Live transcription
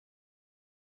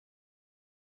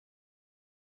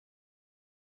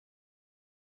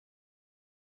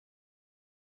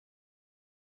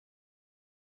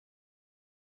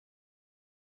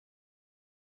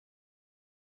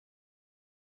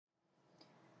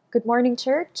Good morning,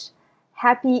 church.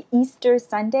 Happy Easter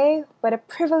Sunday. What a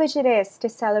privilege it is to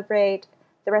celebrate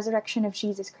the resurrection of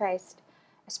Jesus Christ,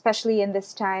 especially in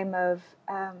this time of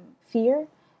fear,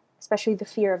 especially the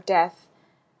fear of death.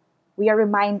 We are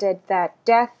reminded that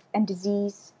death and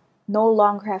disease no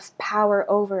longer have power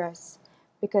over us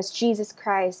because Jesus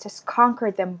Christ has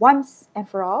conquered them once and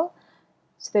for all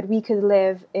so that we could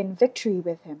live in victory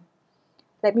with him.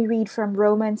 Let me read from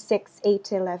Romans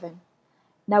 6:8-11.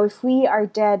 Now, if we are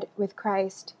dead with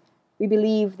Christ, we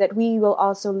believe that we will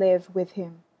also live with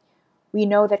him. We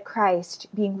know that Christ,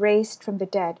 being raised from the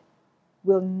dead,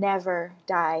 will never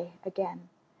die again.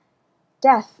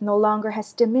 Death no longer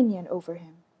has dominion over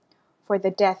him. For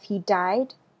the death he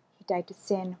died to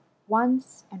sin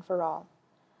once and for all.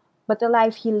 But the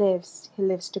life he lives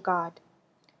to God.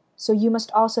 So you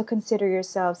must also consider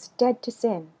yourselves dead to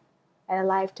sin and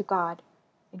alive to God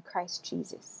in Christ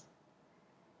Jesus.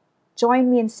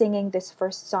 Join me in singing this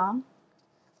first song,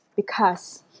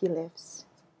 Because He Lives.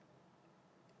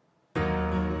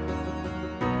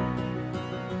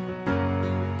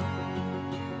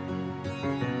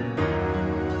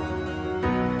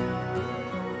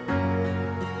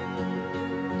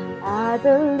 I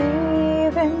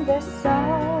believe in the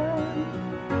Son.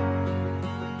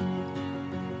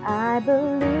 I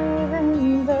believe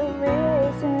in the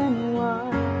risen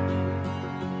one.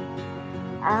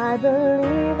 I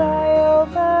believe I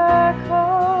overcome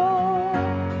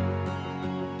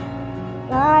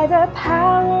by the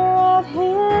power of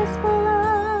his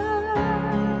blood.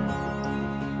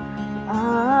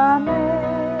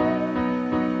 Amen.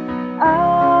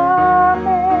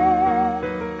 Amen.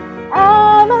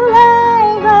 I'm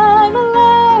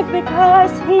alive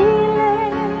because he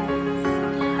lives.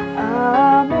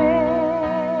 Amen.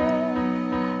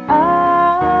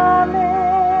 Amen.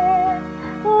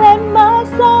 Let my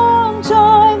song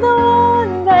join the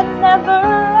one that never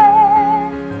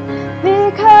ends,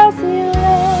 because he lives.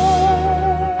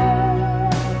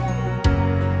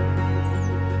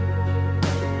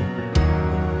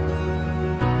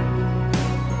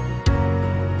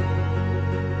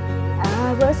 I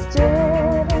was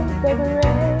dead in the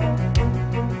grave.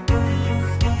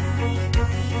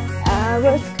 I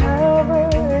was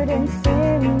covered in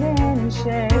sin and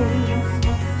shame.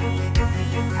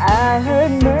 I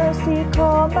heard mercy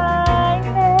call my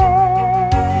name.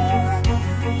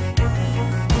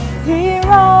 He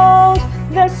rolled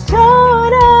the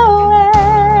stone away.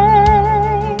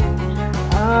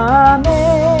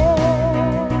 Amen.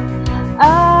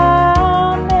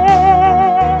 Amen.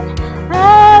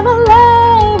 I'm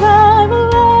alive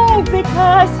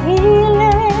because he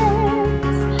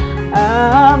lives.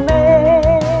 Amen.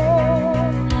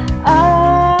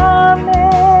 Amen.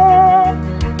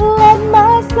 Let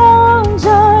my song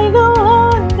join the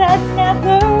one that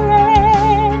never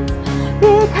ends,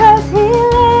 because he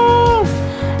lives.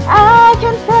 I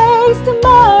can face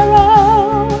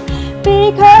tomorrow,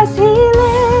 because he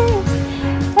lives.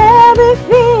 Every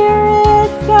fear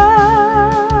is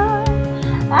gone.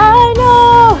 I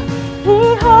know he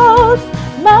holds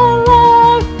my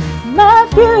life, my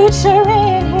future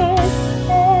in his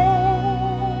hand.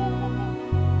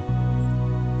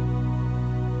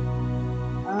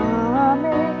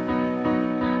 Amen.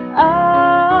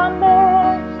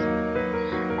 Amen.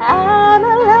 I'm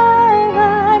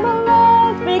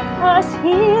alive because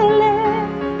he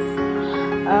lives.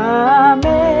 Amen.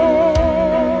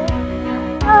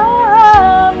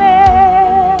 Amen.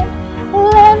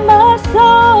 Let my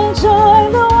soul join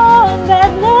the one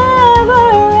that never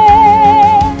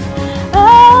ends.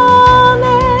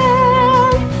 Amen.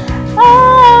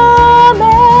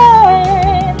 Amen.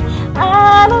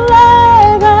 I'm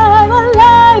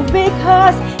alive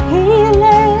because he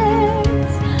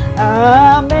lives.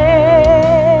 Amen.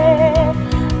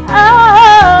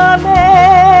 Amen.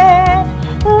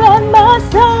 Let my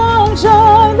soul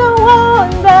join the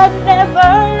one that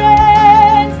never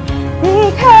ends,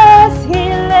 because he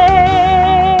lives.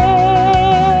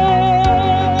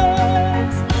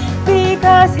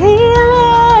 Because he lives.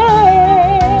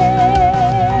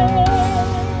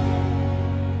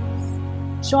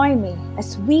 Join me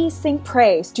as we sing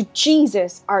praise to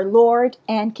Jesus, our Lord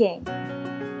and King.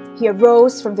 He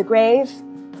arose from the grave,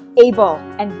 able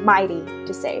and mighty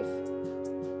to save.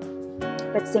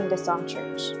 Let's sing the song,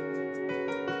 church.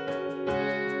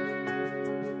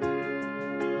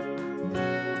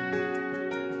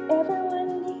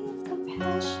 Everyone needs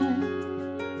compassion,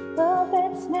 love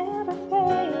that's never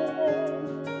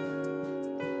failing.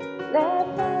 Let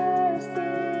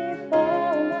mercy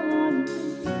fall on me.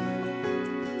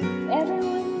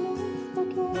 Everyone needs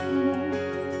forgiveness,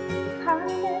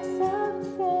 kindness of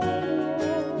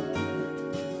Savior.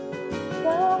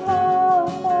 The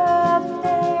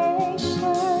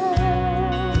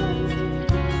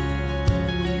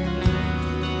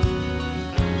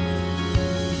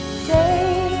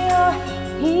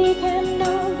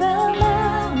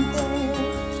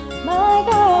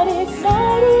is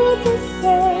mighty to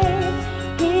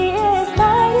save. He is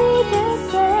mighty to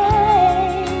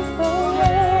save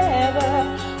forever.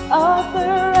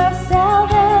 Author of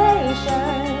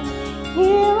salvation, He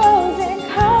rose and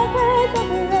conquered the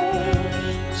grave.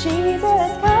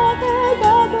 Jesus conquered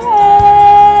the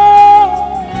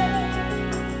grave.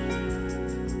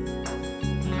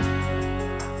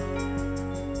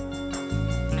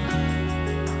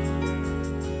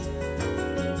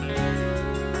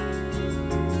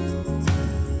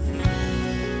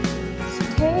 So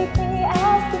take me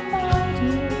as to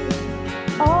find you,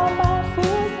 all my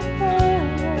fears and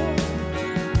failures.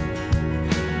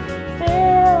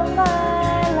 Fill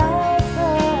my life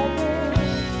again.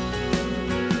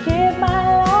 Give my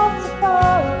life to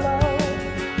follow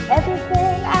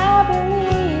everything I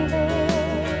believe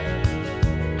in.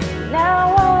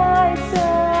 Now I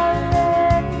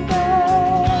surrender.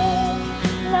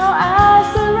 Now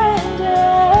I surrender.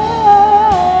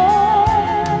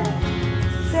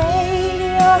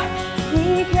 Savior,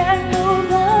 He can move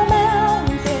the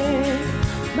mountains.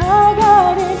 My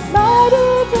God is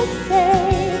mighty to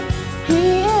save.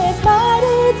 He is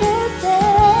mighty to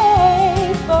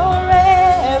save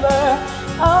forever.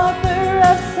 Author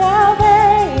of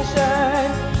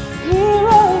salvation, He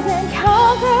rose and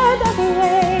conquered the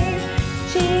grave.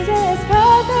 Jesus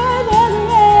conquered the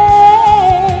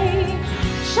grave.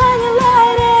 Shine your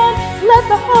light and let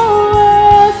the whole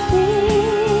world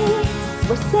see.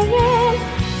 We're singing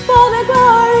for the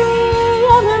glory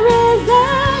of the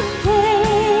risen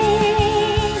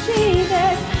King.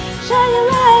 Jesus, shine your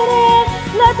light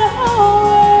and let the whole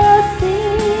world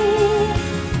see.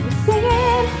 We're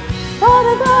singing for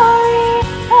the glory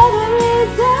of the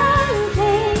risen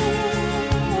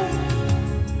King.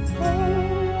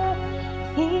 Savior,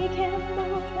 He can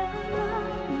move the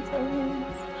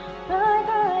mountains. My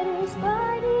God is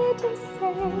mighty to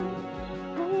save.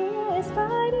 He is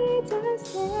mighty to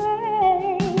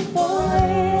save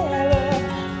forever.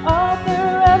 Author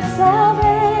of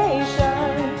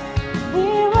salvation, He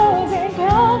rose and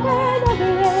conquered the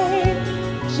grave.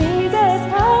 Jesus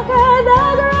conquered the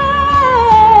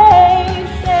grave.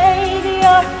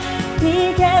 Savior,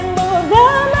 He can move the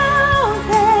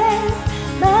mountains.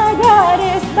 My God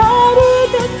is mighty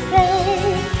to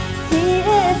save. He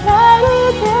is mighty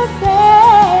to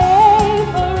save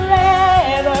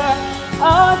forever.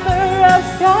 Author of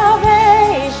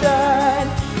salvation,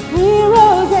 He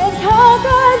rose and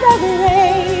conquered the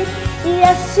grave.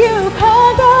 Yes, You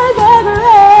conquered the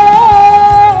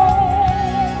grave.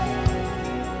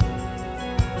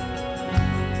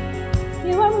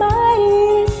 You are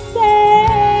mighty to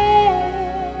save.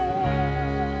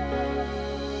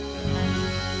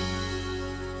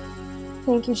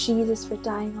 Thank You, Jesus, for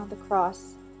dying on the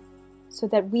cross so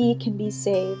that we can be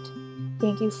saved.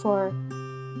 Thank You for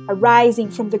arising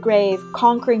from the grave,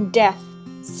 conquering death,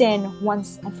 sin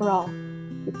once and for all.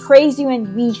 We praise You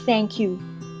and we thank You,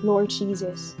 Lord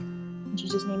Jesus. In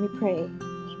Jesus' name we pray.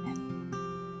 Amen.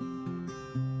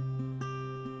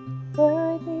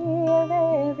 Worthy of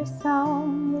every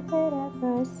song we could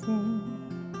ever sing.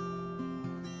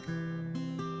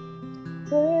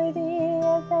 Worthy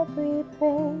of every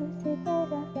praise we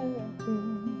could ever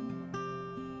bring.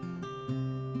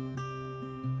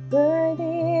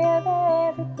 Worthy of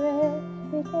every breath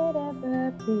we could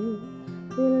ever breathe.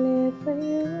 We live for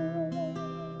You.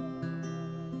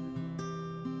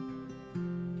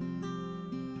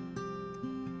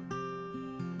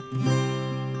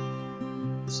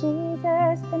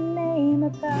 Jesus, the name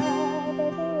above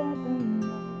every other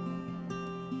name.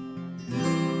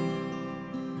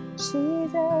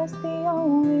 Jesus, the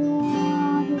only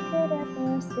one who could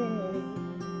ever save.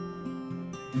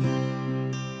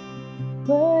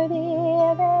 Worthy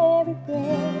of every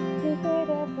breath we could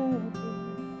ever breathe.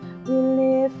 We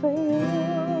live for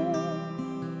You.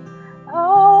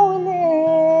 Oh, we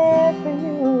live for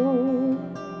You.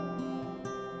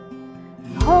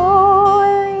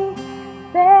 Holy,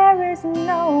 there is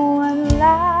no one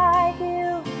like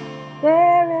You.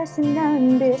 There is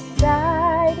none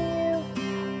beside You.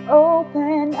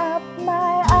 Open up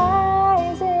my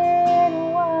eyes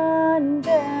in wonder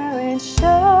and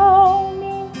show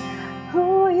me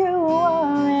who You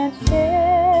are, and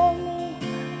fill me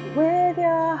with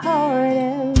Your heart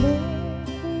and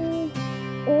lead me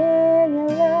in Your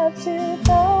love to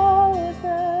those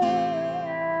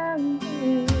around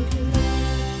Me.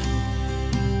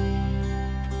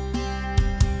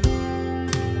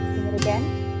 Sing it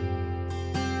again.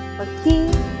 For He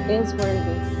is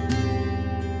worthy.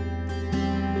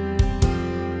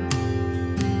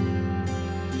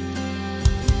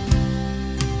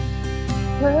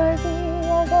 Worthy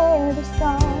of every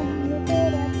song you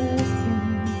could ever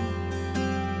sing.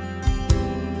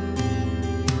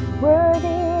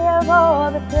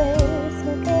 all the praise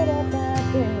we could ever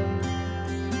bring.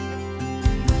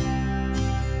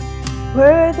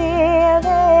 Worthy of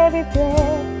every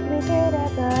breath we could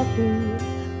ever breathe.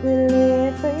 We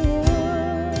live for you.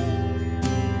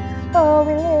 Oh,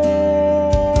 we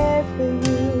live for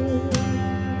you.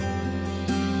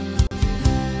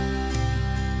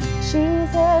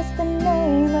 Jesus, the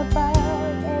name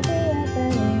above every other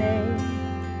name.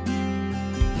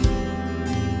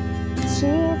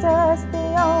 Jesus, the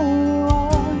only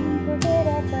one who could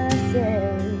ever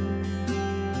save.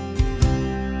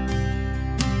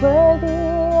 Worthy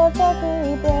of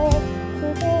every breath we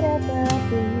could ever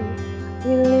breathe.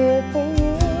 We live for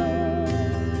you.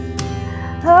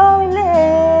 Oh, we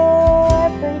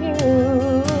live for you.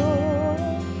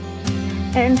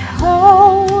 And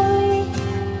holy,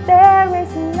 there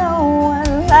is no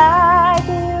one like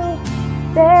you.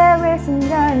 There is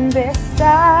none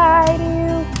beside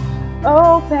you.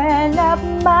 Open up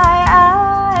my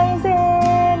eyes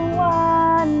in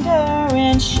wonder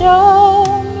and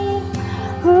show me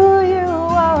who you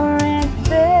are, and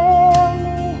fill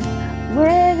me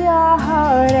with your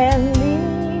heart and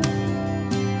lead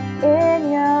in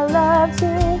your love to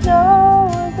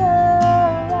those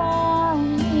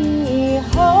around me.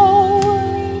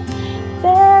 Holy,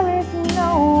 there is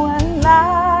no one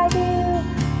like you.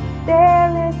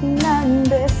 There is none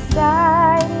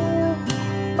beside you.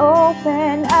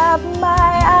 Open up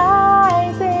my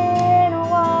eyes in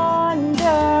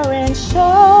wonder and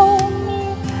show me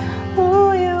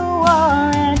who you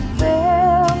are, and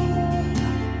fill me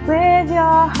with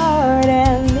your heart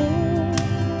and lead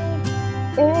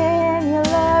in your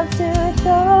love to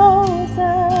those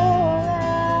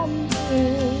around me.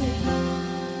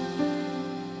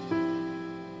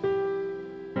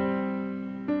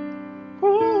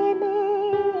 Lead me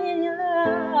in your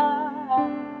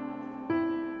love.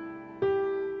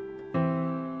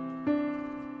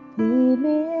 Lead me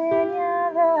in your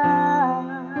love.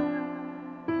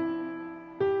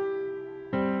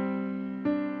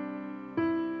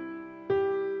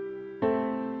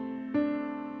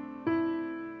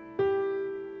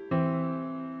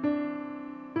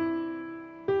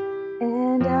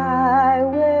 And I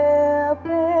will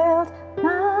build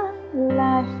my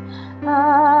life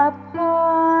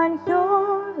upon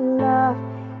your love.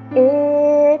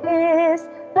 It is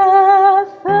the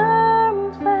firm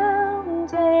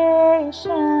foundation,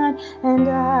 and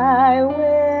I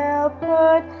will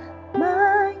put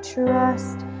my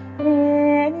trust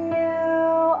in you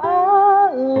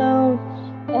alone,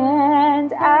 and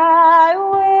I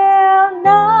will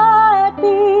not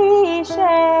be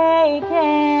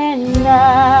shaken.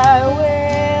 I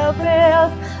will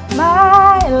build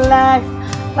my life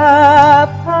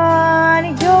upon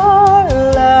your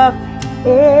love.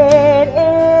 It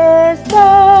is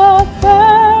the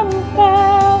firm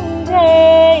foundation,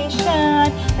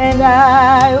 and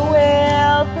I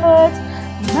will put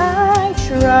my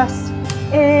trust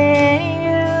in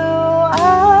you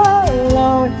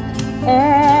alone,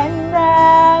 and I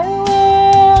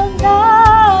will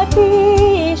not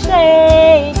be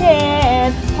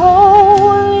shaken.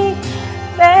 Holy,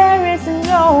 there is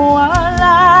no one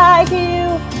like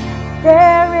you.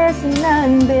 There is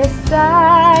none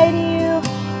beside you.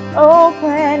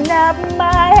 Open up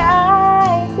my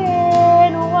eyes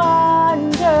in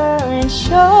wonder and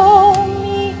show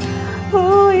me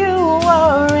who you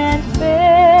are, and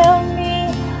fill me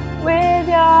with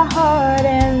your heart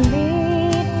and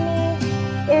lead me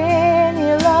in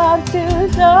your love to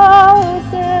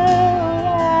those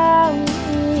around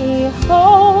me.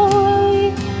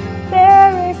 Holy,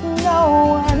 there is no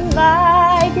one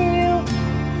like you.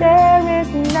 There is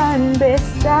none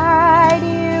beside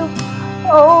you.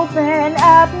 Open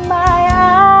up my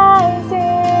eyes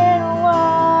in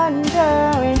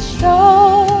wonder and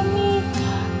show me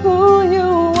who you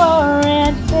are,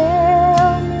 and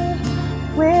fill me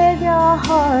with your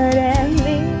heart and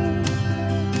lead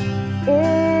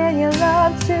in your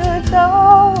love to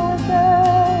those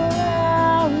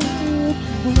around me.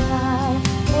 And I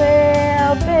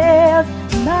will build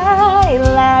my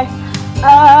life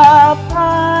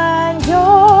upon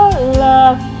your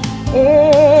love.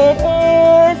 It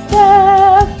is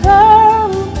the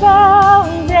firm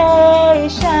foundation,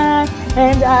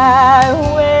 and I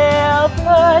will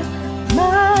put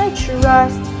my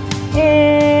trust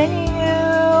in you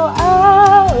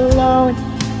alone,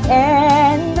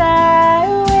 and I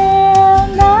will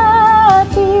not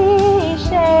be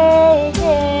shaken.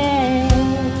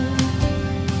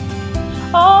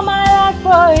 All my life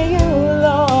for you,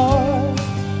 Lord.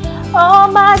 All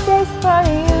my days for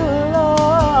you, Lord.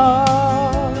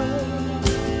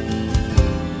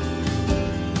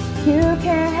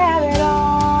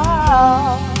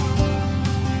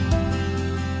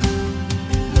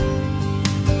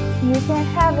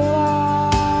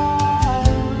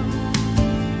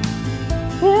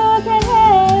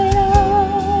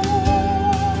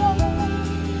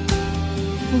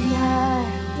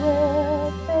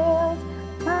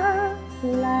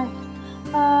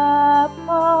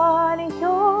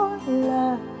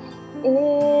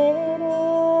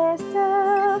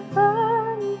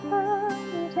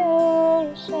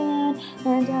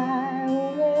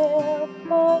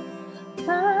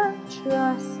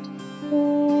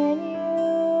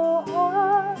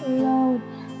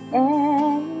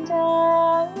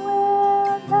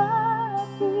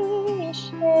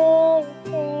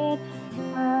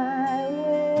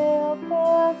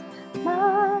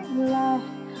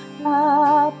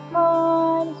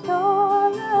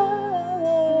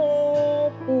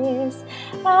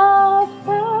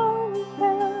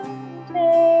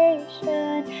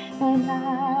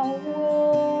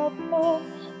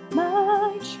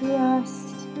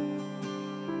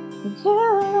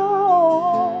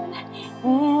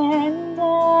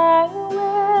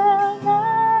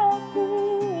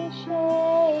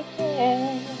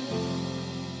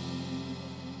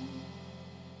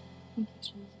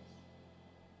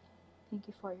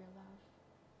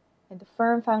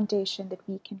 firm foundation that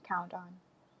we can count on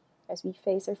as we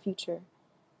face our future,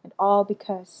 and all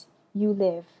because you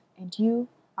live and you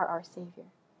are our Savior.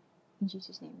 In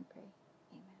Jesus' name we pray.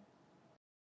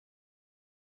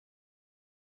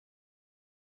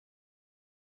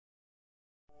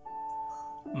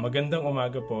 Amen. Magandang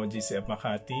umaga po, GCF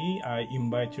Makati. I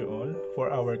invite you all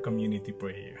for our community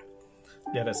prayer.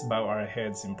 Let us bow our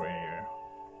heads in prayer.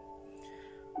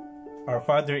 Our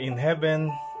Father in heaven,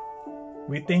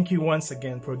 we thank you once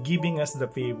again for giving us the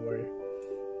favor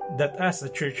that as a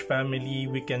church family,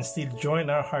 we can still join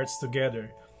our hearts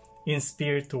together in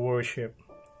spirit to worship,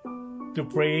 to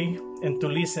pray, and to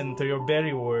listen to your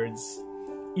very words,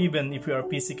 even if we are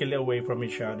physically away from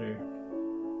each other.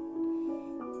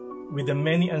 With the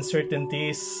many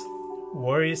uncertainties,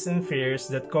 worries, and fears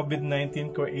that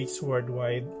COVID-19 creates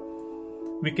worldwide,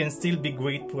 we can still be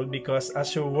grateful because,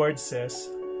 as your word says,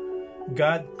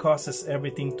 God causes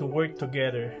everything to work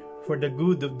together for the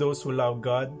good of those who love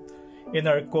God and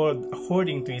are called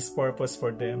according to His purpose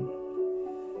for them.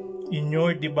 In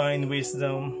your divine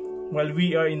wisdom, while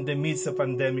we are in the midst of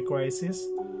pandemic crisis,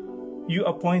 you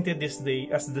appointed this day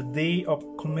as the day of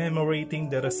commemorating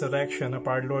the resurrection of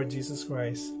our Lord Jesus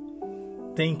Christ.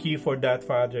 Thank you for that,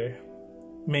 Father.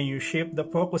 May you shift the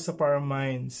focus of our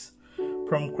minds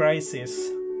from crisis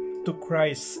to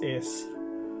Christ is,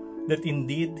 that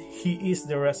indeed He is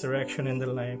the resurrection and the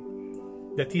life,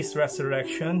 that His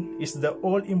resurrection is the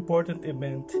all-important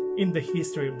event in the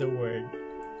history of the world,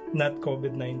 not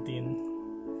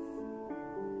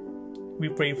COVID-19. We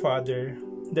pray, Father,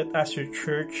 that as your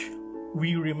church,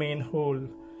 we remain whole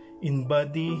in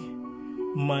body,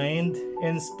 mind,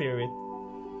 and spirit,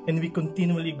 and we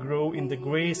continually grow in the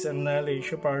grace and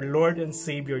knowledge of our Lord and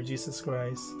Savior Jesus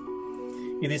Christ.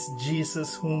 It is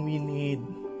Jesus whom we need.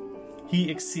 He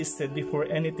existed before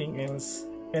anything else,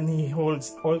 and He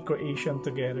holds all creation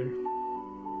together.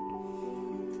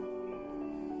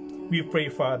 We pray,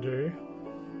 Father,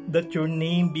 that your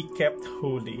name be kept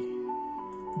holy,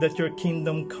 that your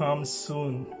kingdom come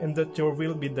soon, and that your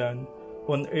will be done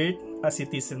on earth as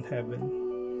it is in heaven.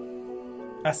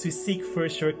 As we seek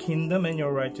first your kingdom and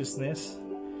your righteousness,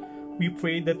 we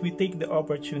pray that we take the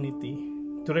opportunity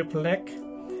to reflect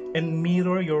and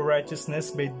mirror your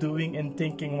righteousness by doing and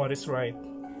thinking what is right,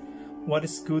 what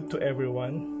is good to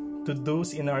everyone, to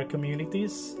those in our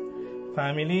communities,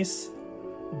 families,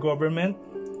 government,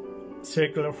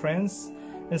 circle of friends,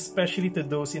 and especially to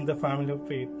those in the family of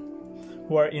faith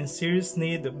who are in serious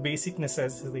need of basic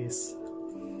necessities.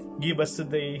 Give us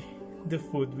today the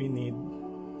food we need.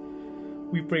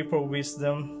 We pray for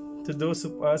wisdom to those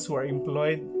of us who are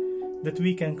employed, that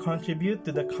we can contribute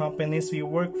to the companies we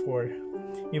work for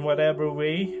in whatever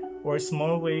way or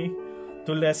small way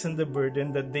to lessen the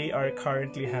burden that they are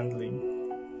currently handling.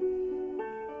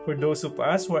 For those of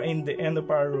us who are in the end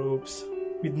of our ropes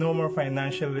with no more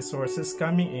financial resources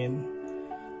coming in,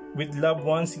 with loved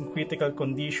ones in critical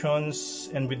conditions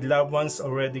and with loved ones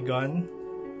already gone,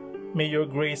 may your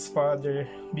grace, Father,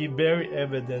 be very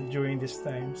evident during these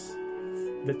times,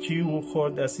 that you who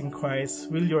hold us in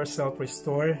Christ will yourself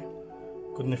restore,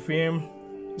 confirm,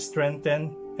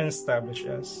 strengthen, and establish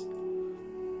us.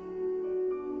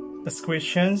 As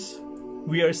Christians,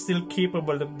 we are still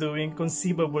capable of doing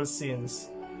conceivable sins,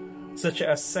 such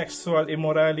as sexual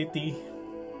immorality,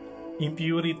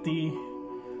 impurity,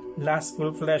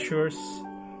 lustful pleasures,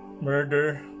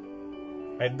 murder,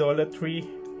 idolatry,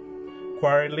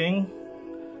 quarreling,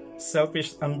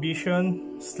 selfish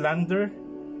ambition, slander,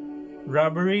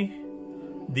 robbery,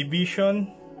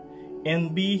 division,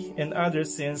 envy, and other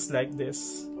sins like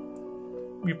this.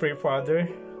 We pray, Father,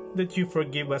 that you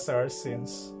forgive us our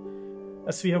sins,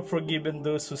 as we have forgiven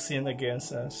those who sin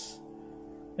against us.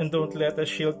 And don't let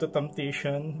us yield to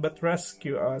temptation, but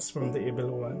rescue us from the evil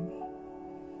one.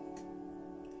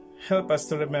 Help us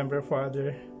to remember,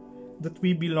 Father, that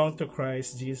we belong to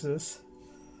Christ Jesus,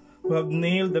 who have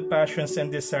nailed the passions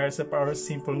and desires of our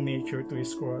sinful nature to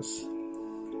His cross,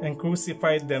 and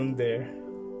crucified them there.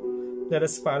 Let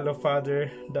us follow,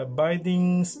 Father, the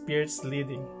abiding Spirit's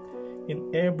leading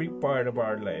in every part of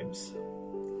our lives.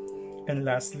 And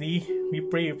lastly, we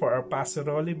pray for our Pastor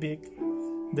Olivic,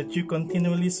 that you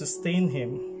continually sustain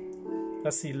him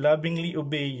as he lovingly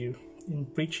obey you in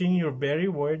preaching your very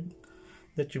word,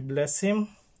 that you bless him,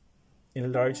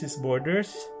 enlarge his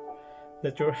borders,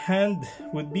 that your hand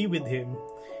would be with him,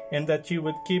 and that you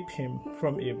would keep him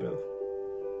from evil.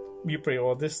 We pray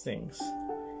all these things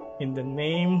in the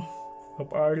name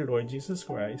of our Lord Jesus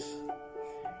Christ.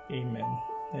 Amen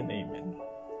and amen.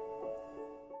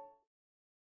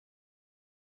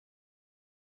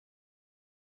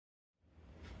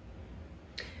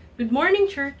 Good morning,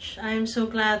 church. I am so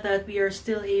glad that we are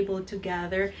still able to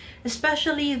gather,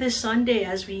 especially this Sunday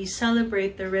as we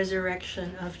celebrate the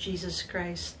resurrection of Jesus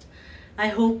Christ. I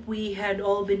hope we had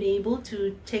all been able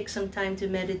to take some time to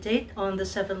meditate on the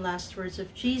 7 last words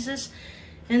of Jesus,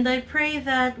 and I pray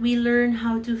that we learn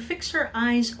how to fix our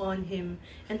eyes on Him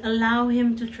and allow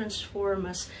Him to transform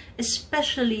us,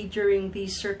 especially during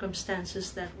these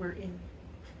circumstances that we're in.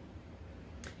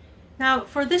 Now,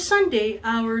 for this Sunday,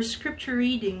 our scripture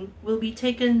reading will be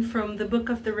taken from the book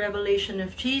of the Revelation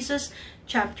of Jesus,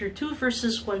 chapter 2,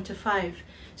 verses 1 to 5.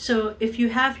 So if you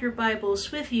have your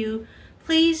Bibles with you,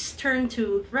 please turn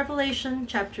to Revelation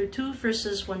chapter 2,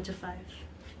 verses 1 to 5.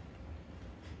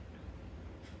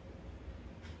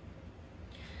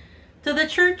 To the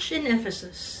church in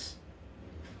Ephesus.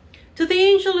 To the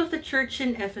angel of the church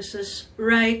in Ephesus,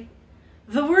 write,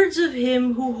 the words of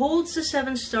him who holds the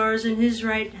 7 stars in his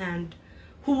right hand,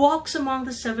 who walks among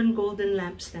the 7 golden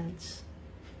lampstands.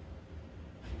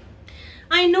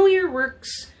 I know your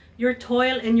works, your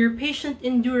toil and your patient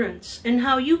endurance, and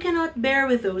how you cannot bear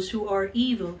with those who are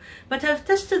evil, but have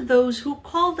tested those who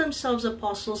call themselves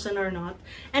apostles and are not,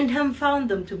 and have found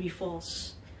them to be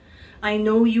false. I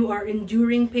know you are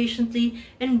enduring patiently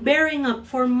and bearing up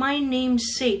for my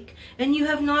name's sake, and you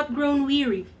have not grown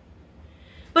weary.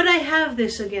 But I have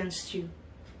this against you,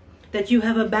 that you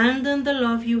have abandoned the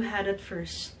love you had at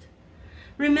first.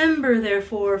 Remember,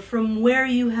 therefore, from where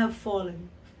you have fallen.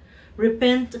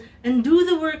 Repent and do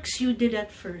the works you did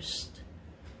at first.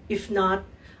 If not,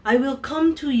 I will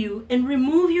come to you and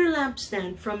remove your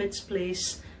lampstand from its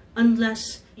place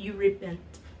unless you repent.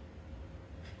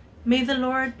 May the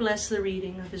Lord bless the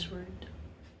reading of His word.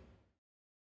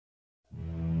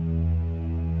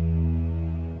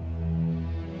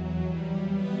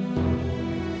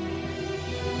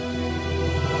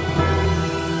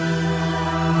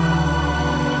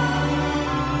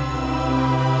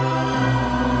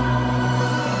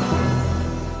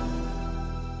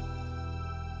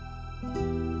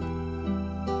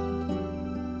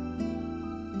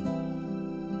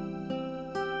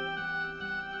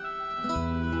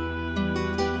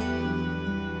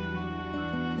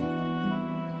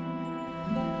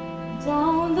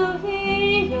 Down the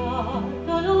Via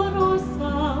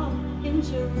Dolorosa in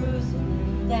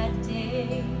Jerusalem that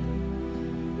day,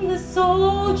 the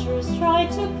soldiers tried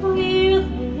to clear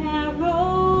the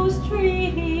narrow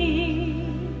street,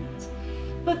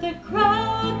 but the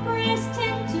crowd pressed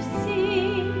in to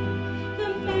see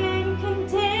the man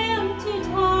condemned to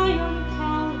die on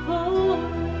Calvary.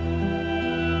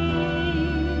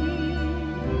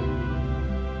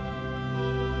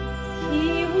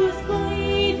 He was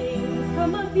bleeding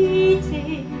from a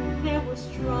beating, there were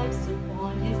stripes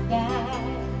upon his back,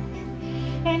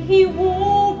 and he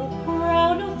wore a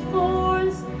crown of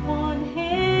thorns upon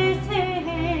his head,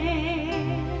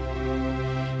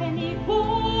 and he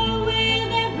bore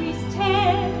with every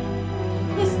step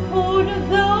the scorn of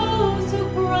those who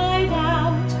cried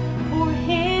out for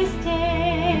his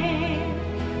death.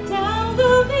 Down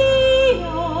the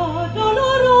Via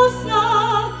Dolorosa,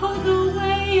 called the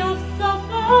way of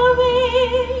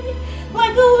suffering,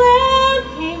 like a lamb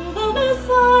came the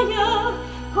Messiah,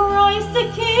 Christ the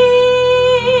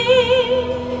King,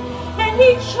 and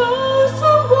he chose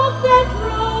to walk that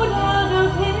road out of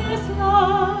his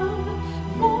love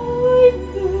for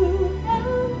you and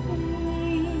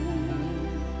me.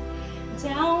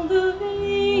 Down the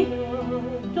Via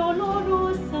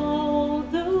Dolorosa all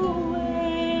the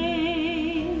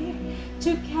way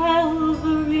to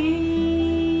Calvary.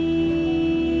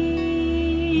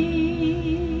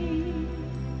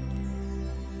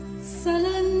 Sa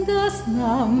landas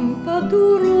ng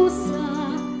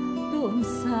pagdurusa doon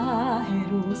sa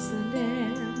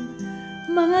Jerusalem,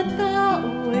 mga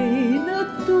tao'y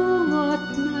nagtungo't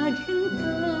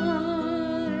naghintay.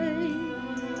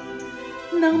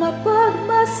 Nang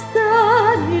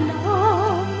mapagmasdan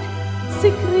nilang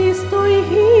si Kristo'y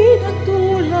hinatulang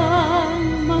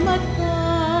mamatay.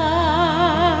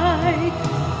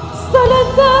 Sa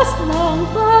landas ng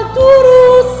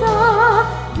pagdurusa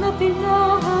na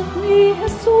tinahak ni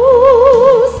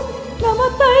Jesus,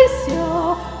 namatay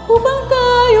siya upang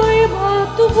tayo'y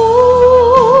matubos.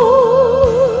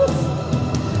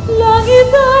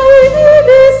 Langit ay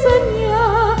nilisan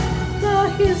niya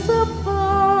dahil sa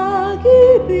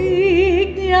pag-ibig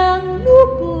niyang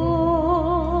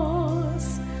lubos.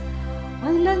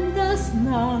 Ang landas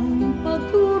ng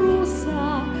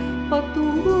pagdurusa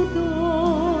patungo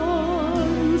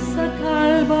doon sa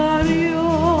Kalbaryo.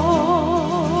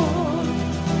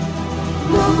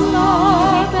 Do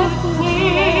not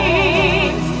afraid.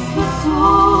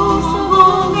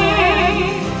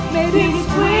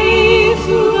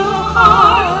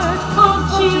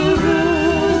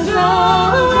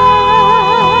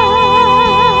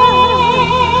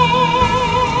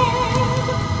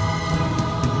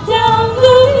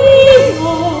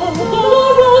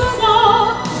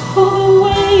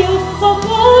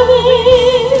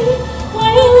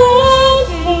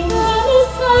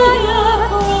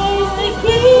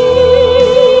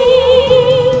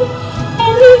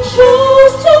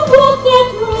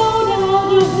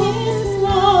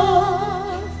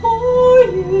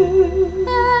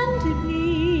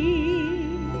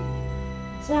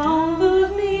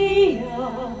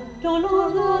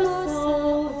 Dolorosa,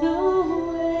 the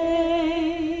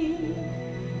way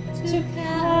to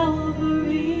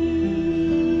Calvary.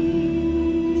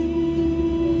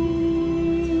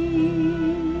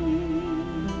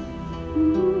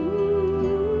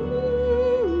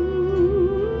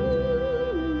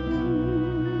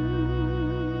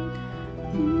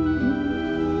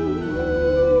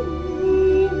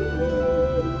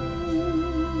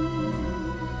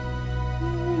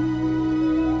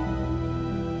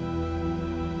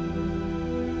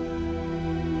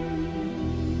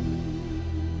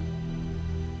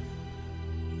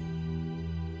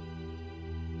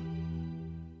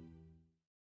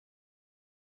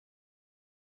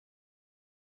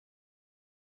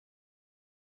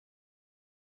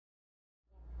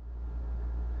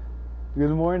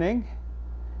 Good morning.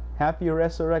 Happy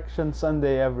Resurrection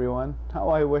Sunday, everyone. How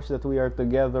I wish that we are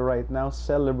together right now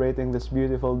celebrating this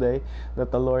beautiful day that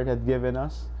the Lord had given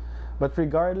us. But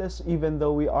regardless, even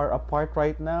though we are apart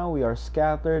right now, we are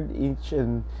scattered, each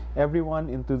and everyone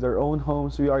into their own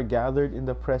homes, we are gathered in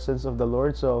the presence of the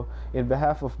Lord. So in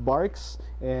behalf of Barks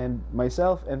and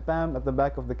myself and Pam at the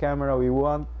back of the camera, we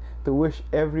want to wish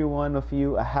every one of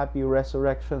you a happy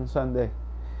Resurrection Sunday.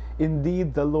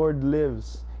 Indeed, the Lord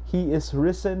lives. He is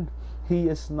risen. He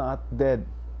is not dead.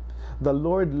 The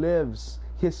Lord lives.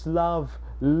 His love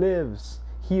lives.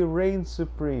 He reigns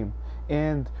supreme.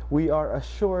 And we are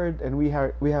assured and we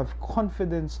have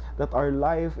confidence that our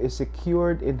life is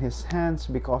secured in His hands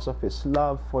because of His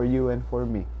love for you and for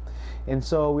me. And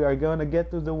so we are going to get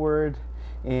to the Word.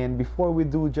 And before we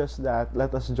do just that,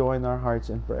 let us join our hearts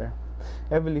in prayer.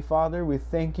 Heavenly Father, we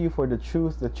thank you for the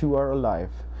truth that you are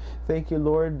alive. Thank you,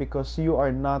 Lord, because you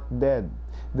are not dead.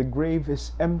 The grave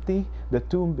is empty, the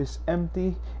tomb is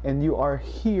empty, and you are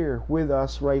here with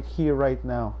us right here, right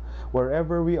now.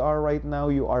 Wherever we are right now,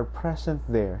 you are present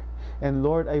there. And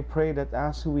Lord, I pray that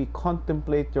as we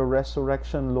contemplate your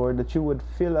resurrection, Lord, that you would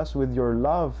fill us with your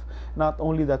love. Not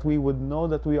only that we would know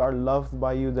that we are loved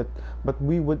by you, but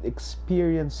we would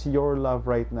experience your love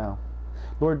right now.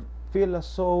 Lord, fill us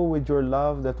so with your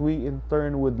love that we in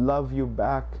turn would love you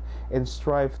back and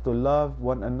strive to love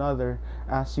one another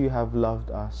as you have loved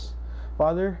us.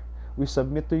 Father, we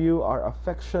submit to you our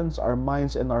affections, our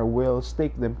minds, and our wills.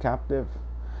 Take them captive.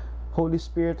 Holy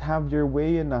Spirit, have your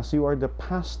way in us. You are the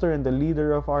pastor and the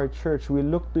leader of our church. We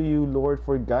look to you, Lord,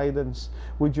 for guidance.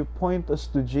 Would you point us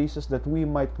to Jesus that we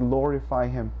might glorify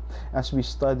him as we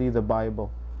study the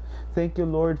Bible? Thank you,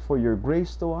 Lord, for your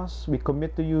grace to us. We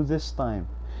commit to you this time.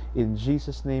 In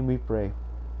Jesus' name we pray.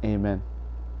 Amen.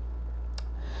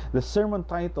 The sermon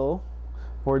title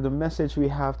for the message we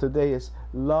have today is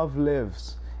Love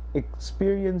Lives,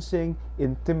 Experiencing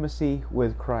Intimacy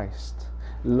with Christ.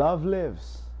 Love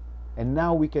lives, and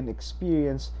now we can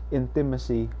experience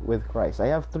intimacy with Christ. I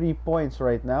have 3 points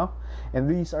right now, and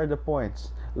these are the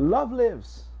points. Love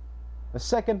lives. The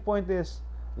second point is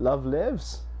love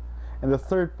lives. And the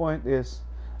third point is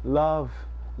love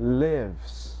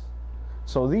lives.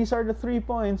 So these are the 3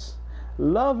 points.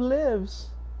 Love lives,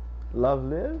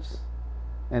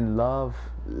 and love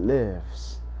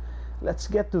lives. Let's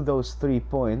get to those 3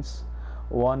 points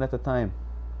one at a time.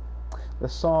 The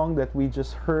song that we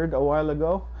just heard a while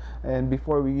ago, and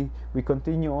before we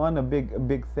continue on, a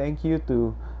big thank you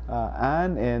to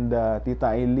Anne and Tita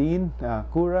Eileen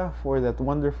Kura for that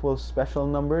wonderful special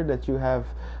number that you have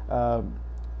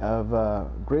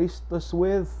graced us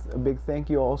with. A big thank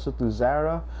you also to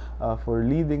Zara for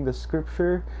leading the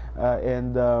scripture,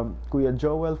 and Kuya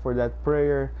Joel for that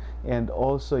prayer, and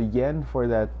also Yen for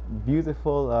that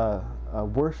beautiful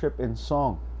worship and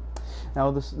song.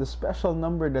 Now the special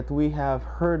number that we have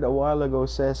heard a while ago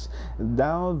says,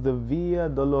 down the Via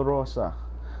Dolorosa,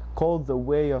 called the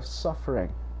way of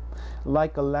suffering,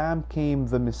 like a lamb came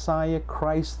the Messiah,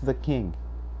 Christ the King.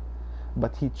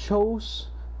 But he chose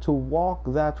to walk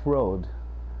that road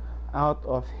out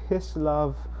of his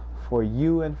love for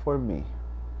you and for me,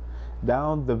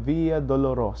 down the Via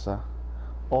Dolorosa,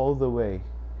 all the way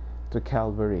to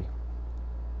Calvary.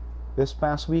 This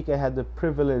past week I had the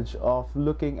privilege of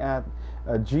looking at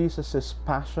Jesus'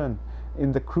 passion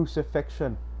in the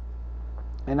crucifixion,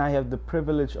 and I have the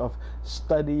privilege of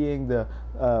studying the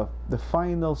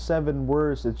final 7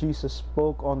 words that Jesus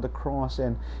spoke on the cross,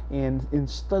 and in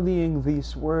studying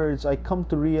these words I come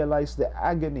to realize the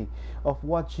agony of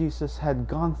what Jesus had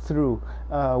gone through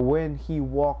when he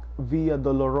walked Via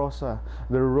Dolorosa,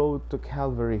 the road to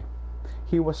Calvary.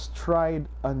 He was tried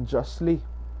unjustly.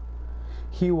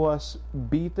 He was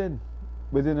beaten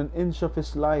within an inch of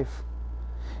his life.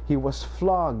 He was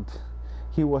flogged.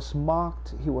 He was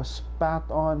mocked. He was spat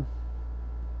on.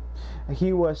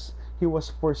 He was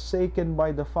forsaken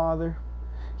by the Father.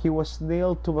 He was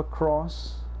nailed to a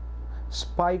cross.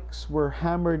 Spikes were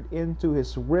hammered into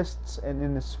his wrists and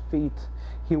in his feet.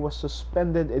 He was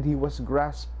suspended and he was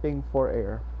grasping for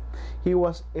air. He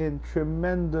was in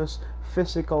tremendous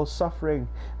physical suffering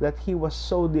that he was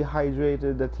so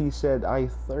dehydrated that he said, "I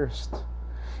thirst."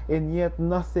 And yet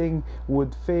nothing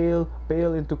would pale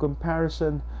into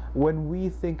comparison when we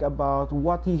think about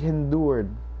what he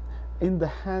endured in the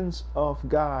hands of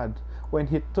God when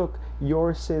he took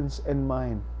your sins and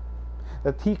mine.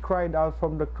 That he cried out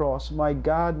from the cross, my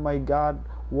God,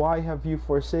 why have you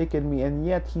forsaken me?" And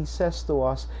yet he says to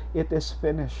us, "It is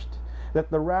finished." That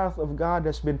the wrath of God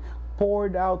has been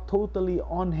poured out totally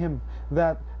on him,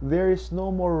 that there is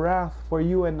no more wrath for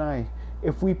you and I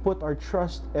if we put our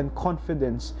trust and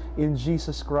confidence in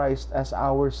Jesus Christ as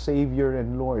our Savior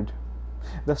and Lord.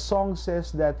 The song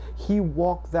says that he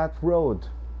walked that road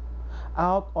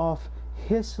out of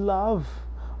his love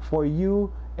for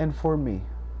you and for me.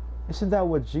 Isn't that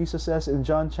what Jesus says in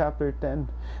John chapter 10?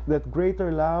 That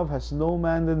greater love has no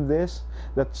man than this,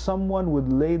 that someone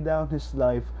would lay down his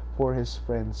life for his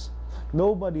friends.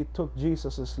 Nobody took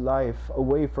Jesus' life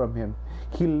away from him.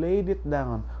 He laid it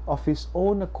down of his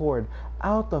own accord,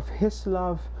 out of his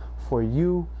love for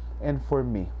you and for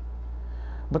me.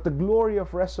 But the glory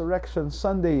of Resurrection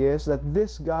Sunday is that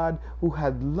this God who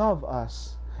had loved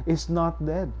us is not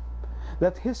dead.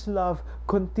 That his love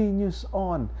continues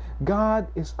on. God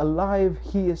is alive,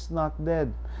 he is not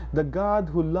dead. The God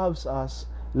who loves us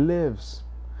lives.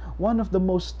 One of the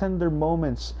most tender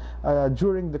moments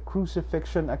during the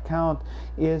crucifixion account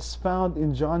is found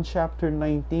in John chapter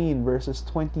 19, verses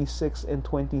 26 and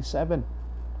 27.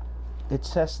 It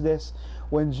says this: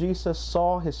 "When Jesus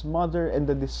saw his mother and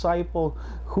the disciple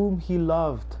whom he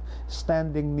loved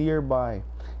standing nearby,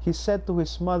 he said to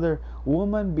his mother,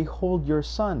 'Woman, behold your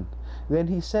son.' Then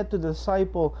he said to the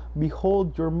disciple,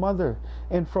 'Behold your mother.'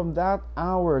 And from that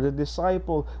hour the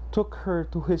disciple took her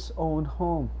to his own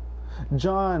home."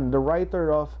 John, the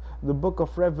writer of the book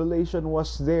of Revelation,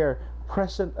 was there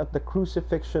present at the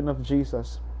crucifixion of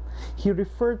Jesus. He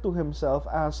referred to himself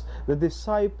as the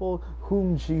disciple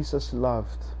whom Jesus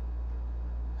loved.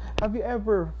 Have you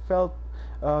ever felt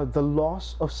the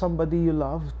loss of somebody you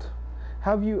loved?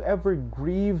 Have you ever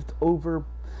grieved over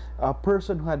a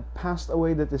person who had passed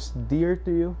away that is dear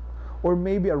to you? Or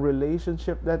maybe a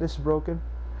relationship that is broken?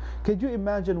 Could you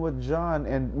imagine what John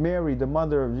and Mary, the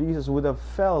mother of Jesus, would have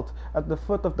felt at the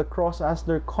foot of the cross as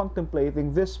they're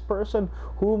contemplating this person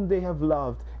whom they have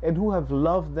loved and who have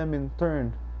loved them in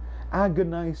turn,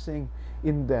 agonizing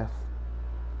in death?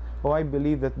 Oh, I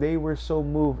believe that they were so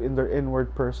moved in their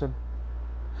inward person.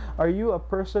 Are you a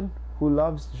person who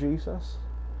loves Jesus?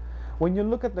 When you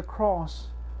look at the cross,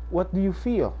 what do you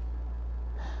feel?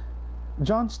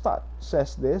 John Stott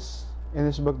says this in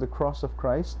his book, The Cross of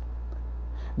Christ.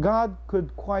 God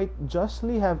could quite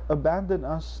justly have abandoned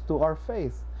us to our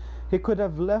faith. He could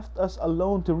have left us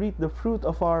alone to reap the fruit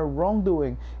of our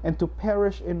wrongdoing and to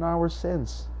perish in our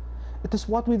sins. It is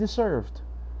what we deserved.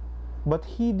 But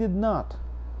he did not.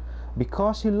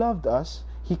 Because he loved us,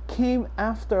 he came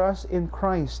after us in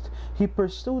Christ. He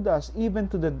pursued us even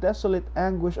to the desolate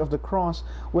anguish of the cross,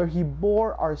 where he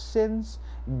bore our sins,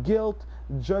 guilt,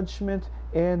 judgment,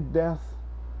 and death.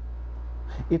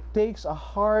 It takes a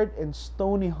hard and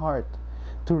stony heart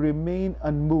to remain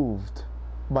unmoved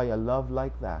by a love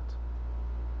like that.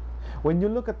 When you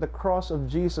look at the cross of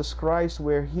Jesus Christ,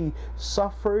 where he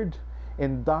suffered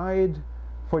and died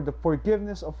for the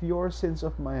forgiveness of your sins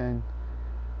of mine,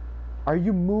 are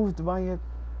you moved by it?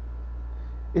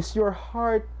 Is your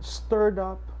heart stirred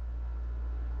up?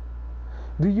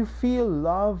 Do you feel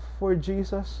love for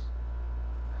Jesus?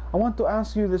 I want to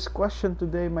ask you this question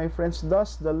today, my friends.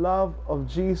 Does the love of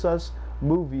Jesus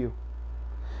move you?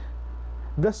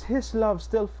 Does his love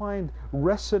still find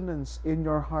resonance in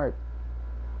your heart?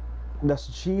 Does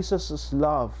Jesus'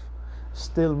 love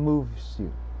still moves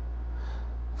you?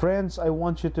 Friends, I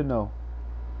want you to know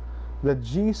that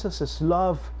Jesus'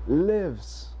 love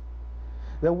lives.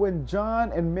 That when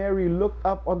John and Mary looked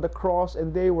up on the cross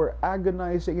and they were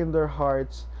agonizing in their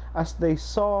hearts as they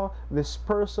saw this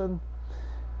person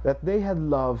that they had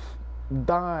loved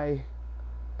die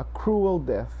a cruel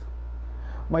death.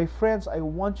 My friends, I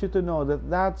want you to know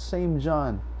that that same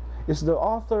John is the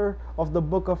author of the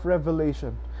book of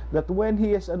Revelation. That when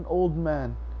he is an old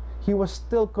man, he was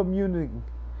still communing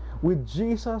with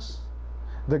Jesus,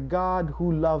 the God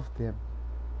who loved him.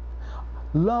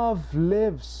 Love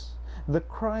lives. The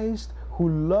Christ who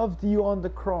loved you on the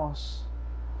cross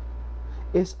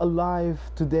is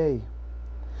alive today.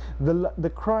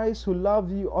 The Christ who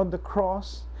loved you on the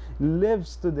cross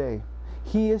lives today.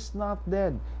 He is not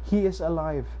dead. He is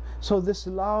alive. So this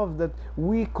love that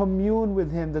we commune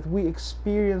with Him, that we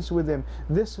experience with Him,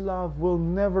 this love will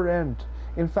never end.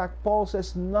 In fact, Paul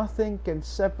says nothing can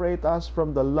separate us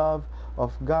from the love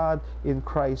of God in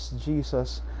Christ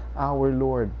Jesus our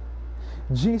Lord.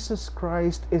 Jesus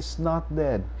Christ is not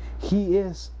dead. He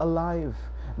is alive.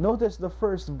 Notice the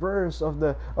first verse of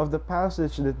the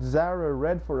passage that Zara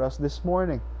read for us this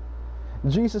morning.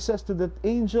 Jesus says to the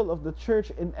angel of the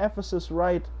church in Ephesus,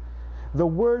 write, the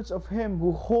words of Him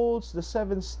who holds the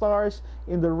 7 stars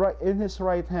in His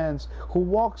right hands, who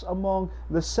walks among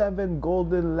the 7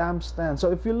 golden lampstands. So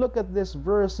if you look at this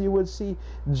verse, you would see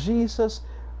Jesus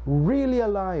really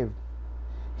alive.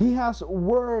 He has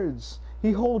words.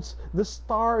 He holds the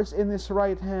stars in His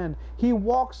right hand. He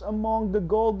walks among the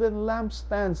golden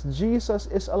lampstands. Jesus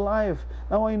is alive.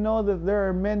 Now I know that there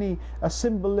are many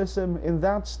symbolism in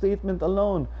that statement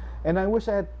alone, and I wish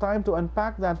I had time to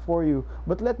unpack that for you.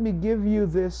 But let me give you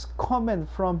this comment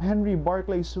from Henry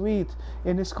Barclay Sweet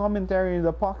in his commentary in the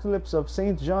Apocalypse of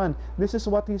St. John. This is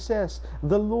what he says: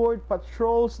 the Lord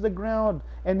patrols the ground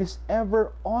and is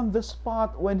ever on the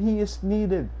spot when He is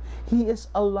needed. He is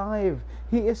alive.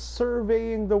 He is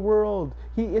surveying the world.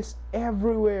 He is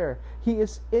everywhere. He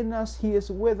is in us. He is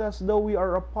with us. Though we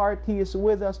are apart, He is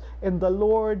with us. And the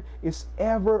Lord is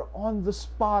ever on the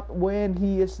spot when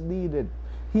He is needed.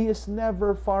 He is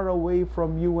never far away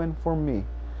from you and from me.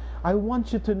 I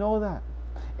want you to know that.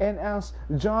 And as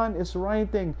John is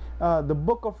writing the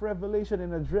book of Revelation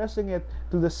and addressing it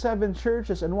to the 7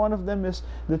 churches, and one of them is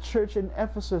the church in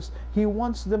Ephesus, he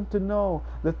wants them to know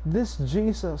that this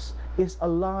Jesus is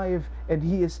alive and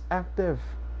He is active.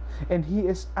 And He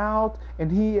is out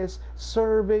and He is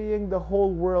surveying the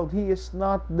whole world. He is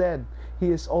not dead. He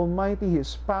is almighty. He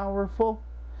is powerful.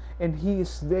 And He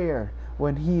is there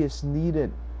when He is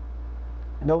needed.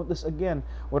 Notice again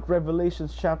what Revelation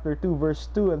chapter 2 verse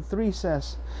 2 and 3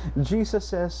 says. Jesus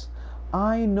says,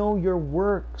 I know your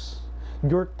works,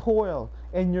 your toil,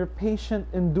 and your patient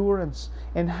endurance,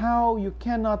 and how you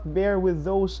cannot bear with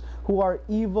those who are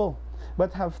evil,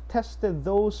 but have tested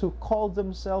those who call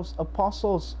themselves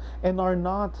apostles and are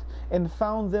not, and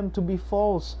found them to be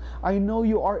false. I know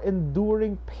you are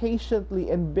enduring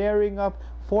patiently and bearing up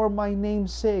for my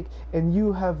name's sake, and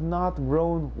you have not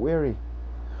grown weary.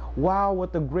 Wow,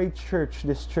 what a great church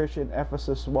this church in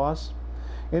Ephesus was.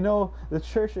 You know, the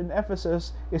church in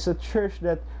Ephesus is a church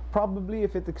that probably,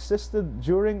 if it existed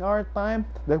during our time,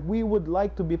 that we would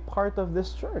like to be part of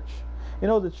this church. You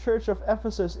know, the church of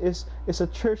Ephesus is a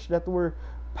church that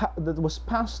was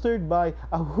pastored by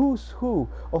a who's who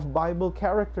of Bible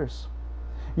characters.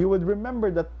 You would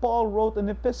remember that Paul wrote an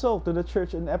epistle to the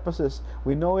church in Ephesus.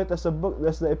 We know it as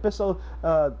the epistle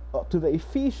to the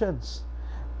Ephesians.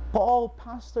 Paul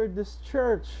pastored this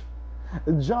church.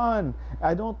 John,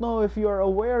 I don't know if you are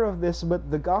aware of this,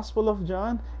 but the Gospel of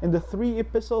John and the 3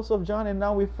 epistles of John, and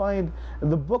now we find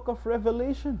the book of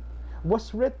Revelation,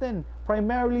 was written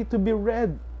primarily to be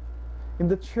read in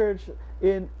the church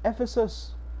in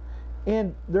Ephesus.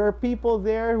 And there are people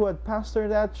there who had pastored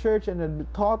that church and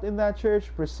had taught in that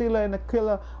church. Priscilla and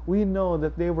Aquila, we know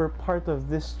that they were part of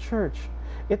this church.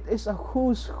 It is a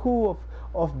who's who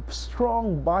of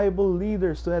strong Bible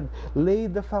leaders who had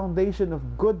laid the foundation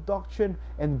of good doctrine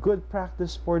and good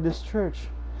practice for this church.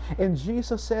 And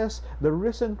Jesus says, the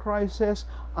risen Christ says,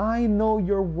 I know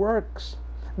your works.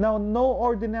 Now, no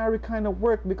ordinary kind of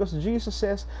work, because Jesus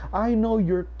says, I know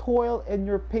your toil and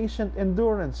your patient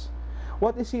endurance.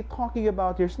 What is He talking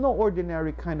about here? It's no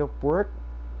ordinary kind of work.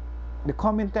 The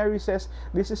commentary says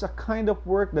this is a kind of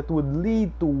work that would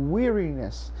lead to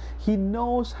weariness. He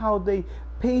knows how they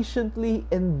patiently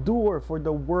endure for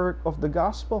the work of the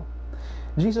gospel.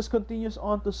 Jesus continues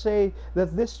on to say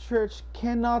that this church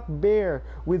cannot bear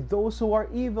with those who are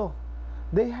evil.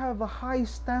 They have a high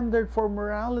standard for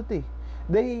morality.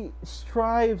 They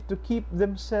strive to keep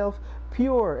themselves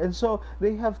pure, and so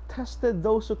they have tested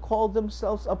those who call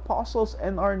themselves apostles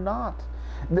and are not.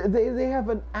 They have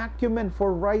an acumen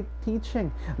for right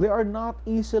teaching. They are not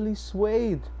easily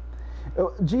swayed.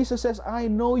 Jesus says, I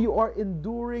know you are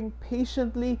enduring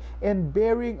patiently and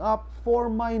bearing up for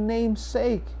my name's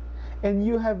sake, and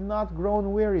you have not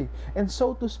grown weary. And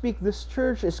so to speak, this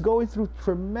church is going through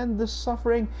tremendous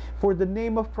suffering for the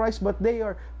name of Christ, but they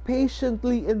are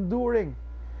patiently enduring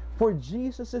for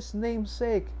Jesus' name's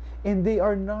sake, and they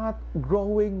are not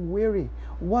growing weary.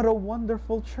 What a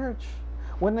wonderful church.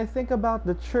 When I think about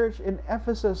the church in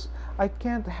Ephesus, I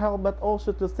can't help but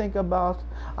also to think about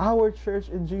our church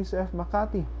in GCF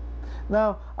Makati.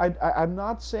 Now, I'm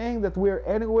not saying that we're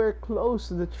anywhere close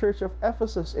to the church of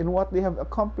Ephesus in what they have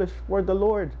accomplished for the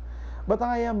Lord, but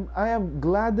I am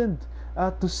gladdened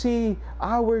to see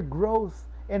our growth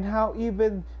and how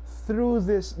even through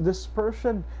this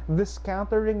dispersion, this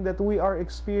scattering that we are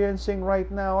experiencing right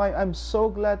now, I'm so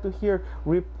glad to hear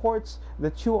reports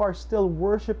that you are still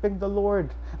worshiping the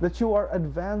Lord, that you are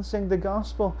advancing the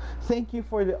gospel. Thank you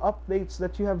for the updates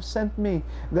that you have sent me,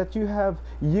 that you have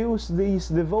used these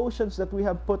devotions that we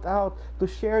have put out to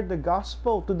share the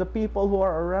gospel to the people who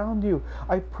are around you.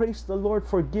 I praise the Lord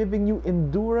for giving you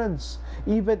endurance,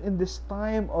 even in this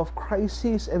time of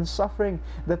crisis and suffering,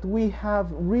 that we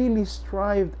have really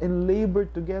strived and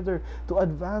labored together to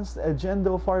advance the agenda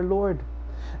of our Lord.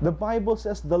 The Bible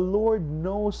says the Lord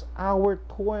knows our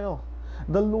toil.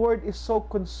 The Lord is so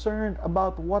concerned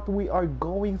about what we are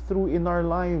going through in our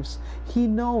lives. He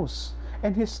knows.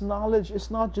 And His knowledge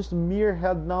is not just mere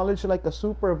head knowledge like a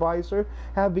supervisor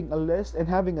having a list and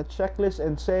having a checklist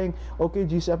and saying, okay,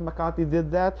 GCF Makati did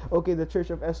that, okay, the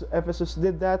Church of Ephesus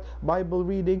did that, Bible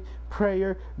reading,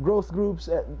 prayer, growth groups.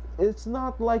 It's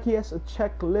not like He has a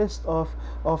checklist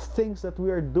of things that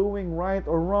we are doing right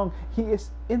or wrong. He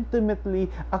is intimately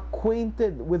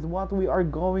acquainted with what we are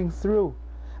going through.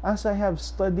 As I have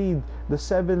studied the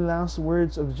 7 last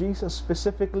words of Jesus,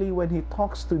 specifically when He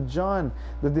talks to John,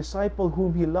 the disciple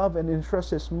whom He loved and entrusts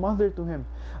his mother to him,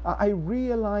 I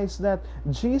realize that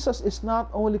Jesus is not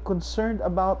only concerned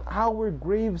about our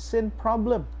grave sin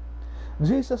problem,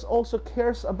 Jesus also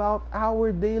cares about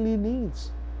our daily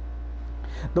needs.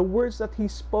 The words that He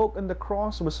spoke on the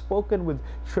cross was spoken with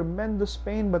tremendous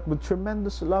pain, but with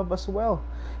tremendous love as well.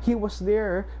 He was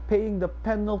there paying the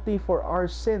penalty for our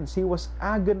sins. He was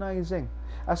agonizing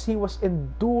as He was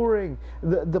enduring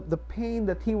the pain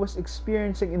that He was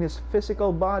experiencing in His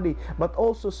physical body, but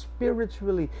also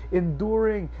spiritually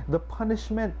enduring the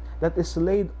punishment that is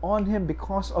laid on Him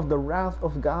because of the wrath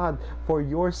of God for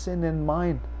your sin and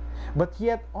mine. But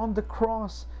yet on the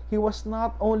cross, He was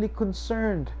not only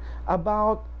concerned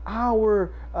about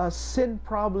our sin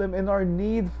problem and our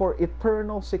need for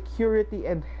eternal security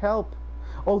and help,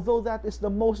 although that is the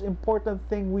most important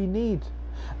thing we need.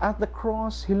 At the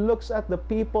cross, He looks at the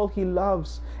people He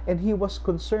loves, and He was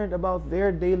concerned about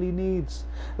their daily needs.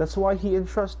 That's why He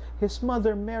entrusts His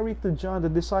mother Mary to John, the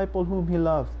disciple whom He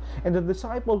loved. And the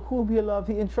disciple whom He loved,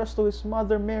 He entrusts to His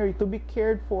mother Mary to be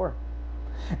cared for.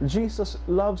 Jesus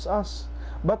loves us,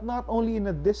 but not only in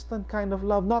a distant kind of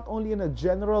love, not only in a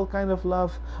general kind of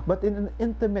love, but in an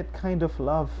intimate kind of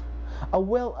love, a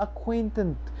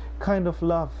well-acquainted kind of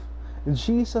love.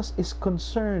 Jesus is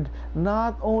concerned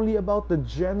not only about the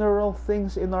general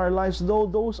things in our lives, though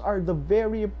those are the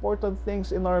very important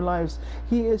things in our lives.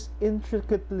 He is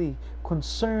intricately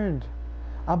concerned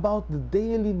about the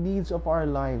daily needs of our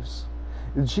lives.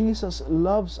 Jesus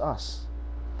loves us.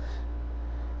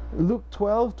 Luke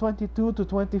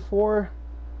 12:22-24,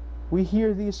 we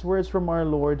hear these words from our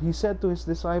Lord. He said to His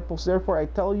disciples, "Therefore I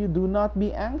tell you, do not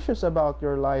be anxious about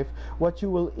your life, what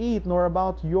you will eat, nor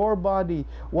about your body,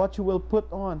 what you will put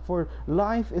on. For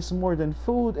life is more than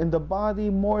food, and the body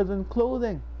more than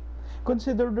clothing.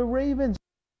 Consider the ravens.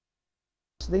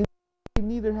 They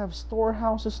neither have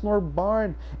storehouses nor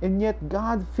barn, and yet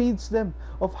God feeds them.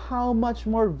 Of how much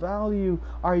more value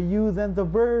are you than the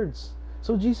birds?"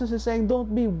 So Jesus is saying,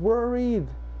 don't be worried.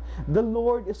 The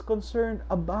Lord is concerned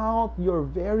about your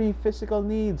very physical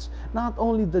needs, not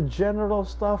only the general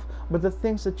stuff, but the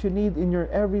things that you need in your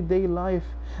everyday life.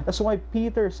 That's why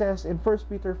Peter says in 1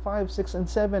 Peter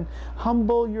 5:6-7,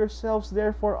 "Humble yourselves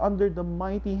therefore under the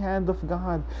mighty hand of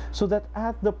God, so that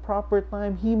at the proper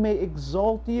time He may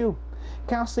exalt you,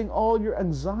 casting all your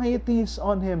anxieties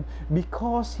on Him,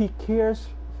 because He cares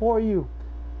for you."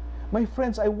 My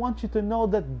friends, I want you to know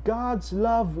that God's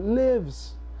love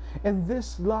lives. And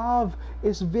this love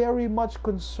is very much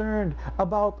concerned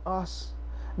about us.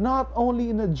 Not only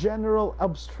in a general,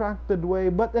 abstracted way,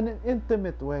 but in an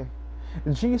intimate way.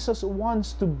 Jesus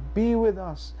wants to be with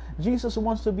us. Jesus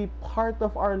wants to be part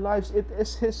of our lives. It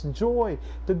is His joy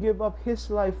to give up His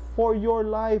life for your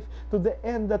life, to the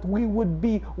end that we would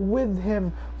be with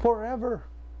Him forever.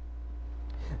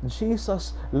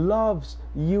 Jesus loves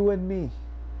you and me.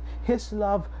 His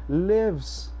love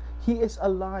lives. He is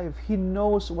alive. He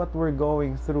knows what we're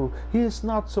going through. He is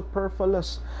not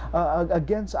superfluous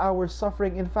against our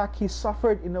suffering. In fact, He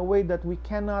suffered in a way that we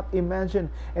cannot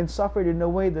imagine, and suffered in a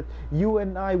way that you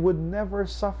and I would never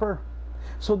suffer,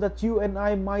 so that you and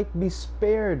I might be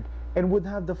spared and would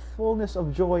have the fullness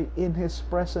of joy in His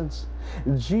presence.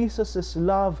 Jesus'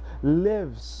 love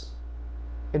lives,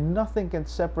 and nothing can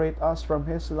separate us from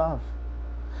His love.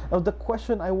 Now, the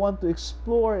question I want to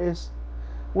explore is,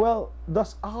 well,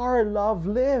 does our love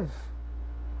live?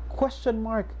 Question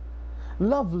mark.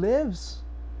 Love lives.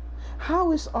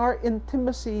 How is our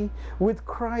intimacy with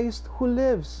Christ who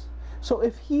lives? So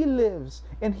if He lives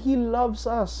and He loves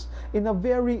us in a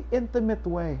very intimate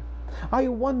way, I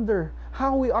wonder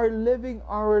how we are living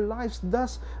our lives.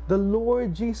 Does the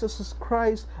Lord Jesus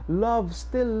Christ love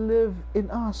still live in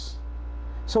us?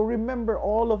 So remember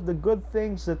all of the good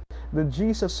things that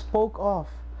Jesus spoke of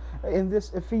in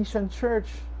this Ephesian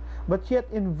church. But yet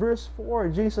in verse 4,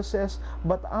 Jesus says,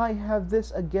 "But I have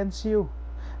this against you,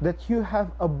 that you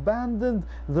have abandoned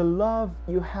the love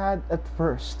you had at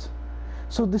first."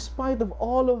 So despite of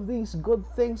all of these good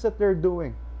things that they're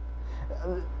doing,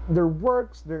 their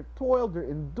works, their toil, their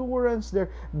endurance,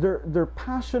 their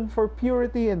passion for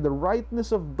purity and the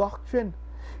rightness of doctrine,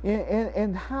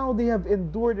 and how they have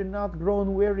endured and not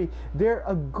grown weary. They're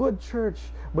a good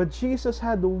church, but Jesus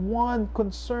had the one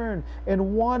concern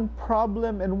and one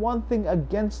problem and one thing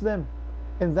against them,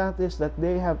 and that is that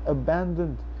they have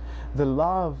abandoned the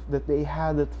love that they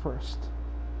had at first.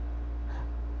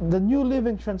 The New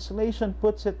Living Translation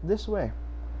puts it this way.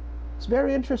 It's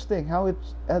very interesting how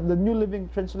the New Living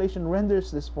Translation renders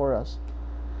this for us.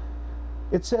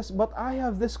 It says, "But I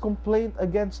have this complaint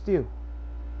against you.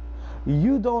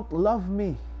 You don't love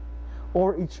me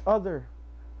or each other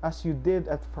as you did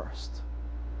at first."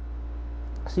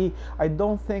 See, I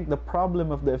don't think the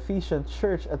problem of the Ephesian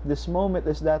church at this moment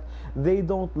is that they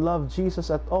don't love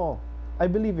Jesus at all. I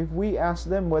believe if we ask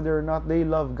them whether or not they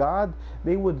love God,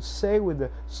 they would say with a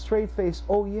straight face,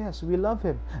 "Oh yes, we love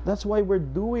Him. That's why we're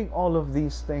doing all of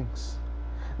these things."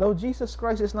 Now, Jesus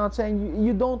Christ is not saying,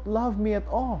 you don't love me at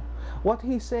all. What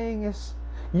He's saying is,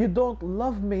 you don't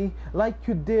love me like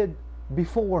you did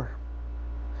before.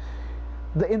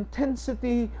 The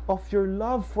intensity of your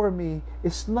love for me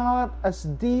is not as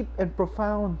deep and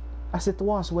profound as it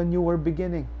was when you were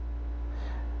beginning.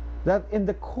 That in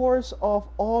the course of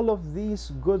all of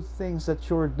these good things that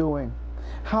you're doing,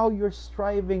 how you're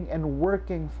striving and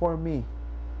working for me,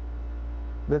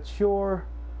 that your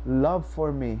love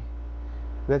for me,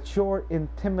 that your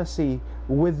intimacy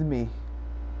with me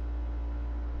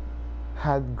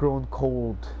had grown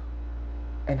cold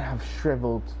and have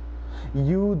shriveled.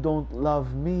 You don't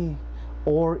love me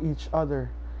or each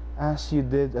other as you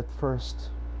did at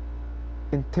first.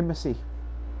 Intimacy.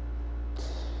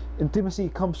 Intimacy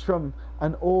comes from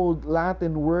an old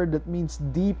Latin word that means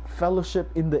deep fellowship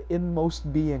in the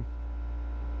inmost being.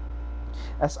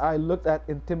 As I looked at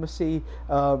intimacy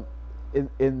in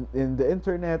the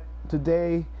internet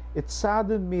today, it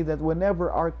saddened me that whenever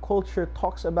our culture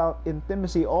talks about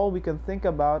intimacy, all we can think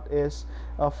about is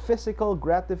physical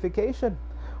gratification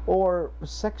or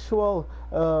sexual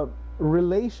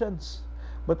relations.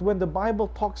 But when the Bible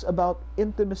talks about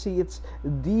intimacy, it's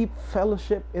deep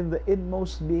fellowship in the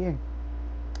inmost being.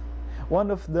 One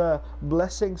of the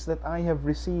blessings that I have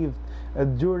received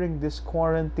during this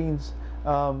quarantine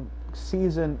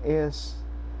season is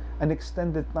an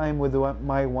extended time with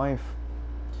my wife.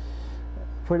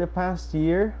 For the past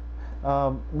year,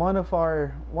 one of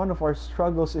our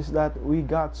struggles is that we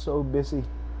got so busy.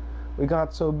 We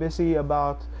got so busy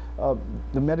about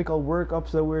the medical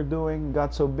workups that we're doing.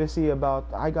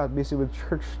 I got busy with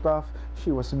church stuff.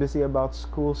 She was busy about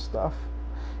school stuff.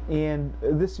 And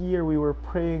this year we were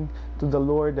praying to the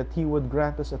Lord that He would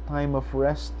grant us a time of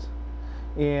rest.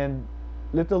 And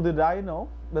little did I know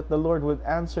that the Lord would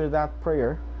answer that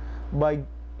prayer by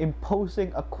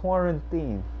imposing a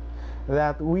quarantine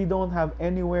that we don't have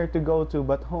anywhere to go to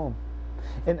but home.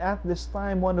 And at this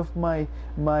time, one of my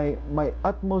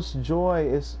utmost joy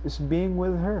is being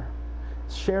with her,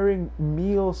 sharing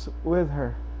meals with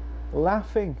her,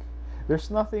 laughing. There's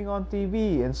nothing on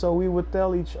TV, and so we would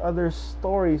tell each other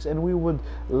stories, and we would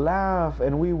laugh,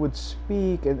 and we would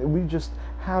speak, and we just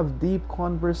have deep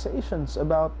conversations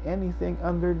about anything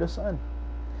under the sun.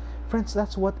 Friends,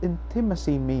 that's what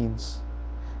intimacy means.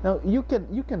 Now, you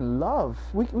can love.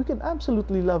 We can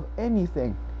absolutely love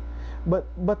anything.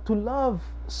 But to love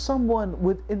someone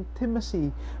with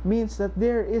intimacy means that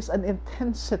there is an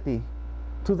intensity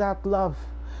to that love.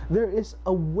 There is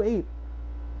a weight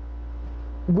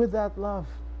with that love.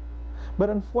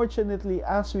 But unfortunately,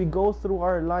 as we go through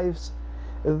our lives,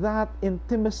 that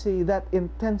intimacy, that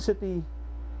intensity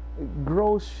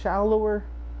grows shallower,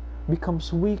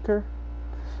 becomes weaker,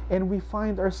 and we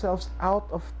find ourselves out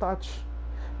of touch.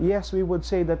 Yes, we would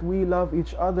say that we love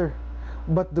each other,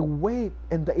 but the weight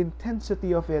and the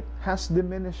intensity of it has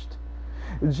diminished.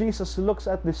 Jesus looks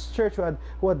at this church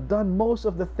who had done most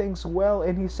of the things well,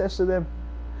 and He says to them,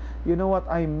 "You know what?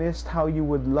 I missed how you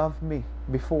would love me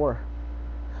before.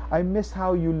 I missed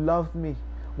how you loved me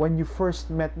when you first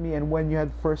met me and when you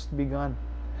had first begun."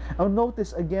 Now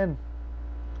notice again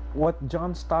what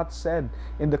John Stott said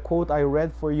in the quote I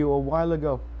read for you a while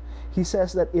ago. He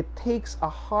says that it takes a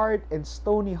hard and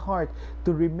stony heart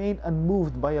to remain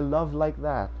unmoved by a love like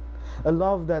that. A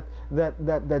love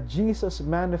that Jesus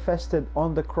manifested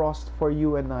on the cross for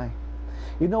you and I.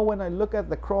 You know, when I look at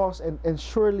the cross, and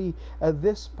surely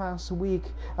this past week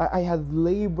I had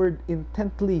labored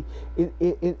intently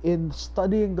in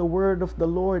studying the word of the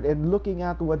Lord and looking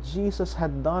at what Jesus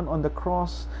had done on the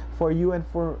cross for you and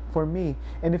for me.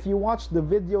 And if you watch the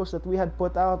videos that we had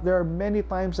put out, there are many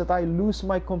times that I lose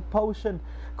my composure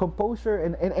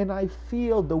and I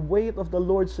feel the weight of the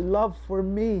Lord's love for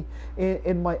me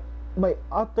in my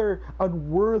utter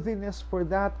unworthiness for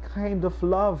that kind of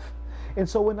love. And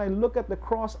so when I look at the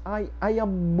cross, I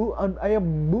am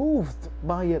moved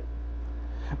by it.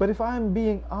 But if I'm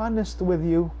being honest with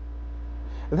you,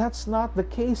 that's not the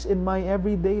case in my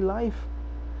everyday life.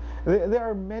 There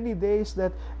are many days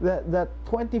that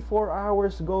 24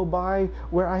 hours go by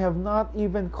where I have not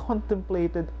even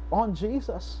contemplated on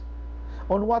Jesus,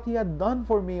 on what He had done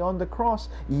for me on the cross.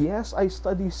 Yes, I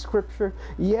study Scripture.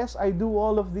 Yes, I do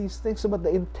all of these things, but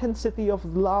the intensity of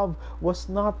love was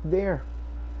not there.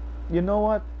 You know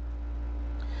what?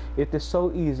 It is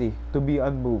so easy to be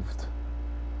unmoved.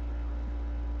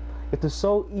 It is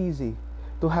so easy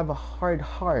to have a hard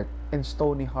heart and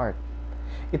stony heart.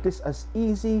 It is as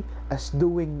easy as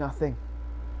doing nothing.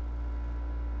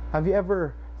 Have you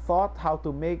ever thought how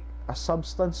to make a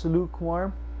substance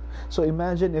lukewarm? So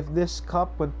imagine if this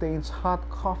cup contains hot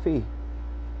coffee.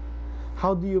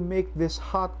 How do you make this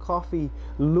hot coffee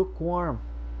lukewarm?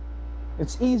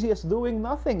 It's easy as doing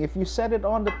nothing. If you set it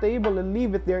on the table and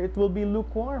leave it there, it will be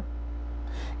lukewarm.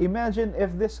 Imagine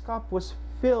if this cup was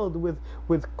filled with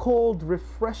cold,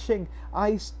 refreshing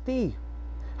iced tea.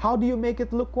 How do you make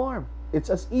it lukewarm? It's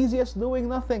as easy as doing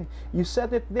nothing. You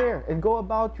set it there and go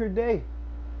about your day.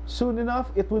 Soon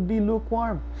enough, it will be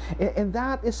lukewarm. And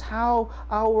that is how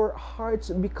our hearts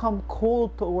become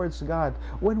cold towards God.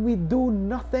 When we do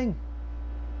nothing,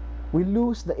 we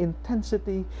lose the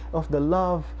intensity of the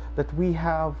love that we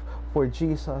have for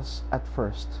Jesus at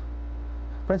first.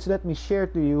 Friends, let me share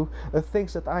to you the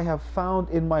things that I have found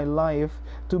in my life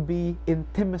to be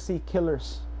intimacy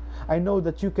killers. I know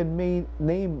that you can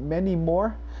name many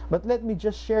more, but let me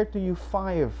just share to you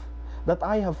 5 that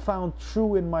I have found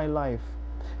true in my life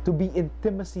to be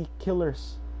intimacy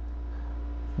killers.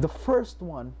 The first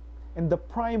one, and the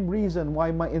prime reason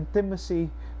why my intimacy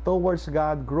towards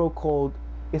God grow cold,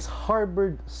 is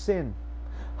harbored sin.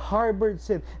 Harbored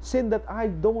sin. Sin that I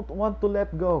don't want to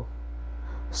let go.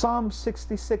 Psalm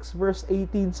 66 verse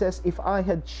 18 says, "If I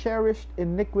had cherished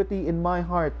iniquity in my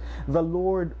heart, the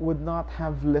Lord would not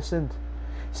have listened."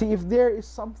 See, if there is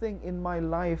something in my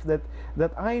life that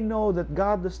I know that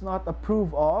God does not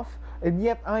approve of, and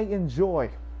yet I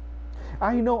enjoy,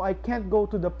 I know I can't go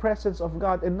to the presence of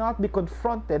God and not be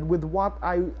confronted with what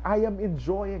I am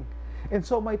enjoying. And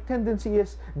so my tendency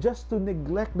is just to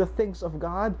neglect the things of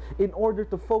God in order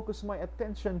to focus my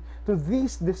attention to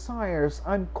these desires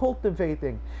I'm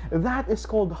cultivating. That is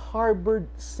called harbored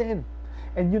sin.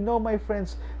 And you know, my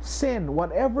friends, sin,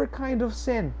 whatever kind of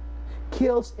sin,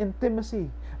 kills intimacy,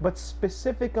 but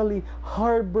specifically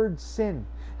harbored sin.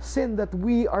 Sin that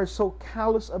we are so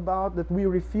callous about that we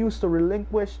refuse to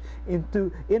relinquish in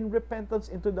repentance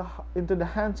into the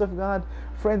hands of God.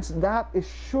 Friends, that is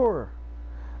sure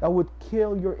that would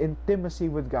kill your intimacy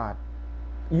with God.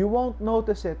 You won't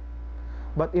notice it,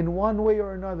 but in one way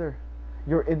or another,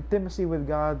 your intimacy with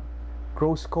God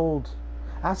grows cold.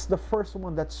 That's the first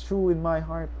one that's true in my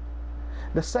heart.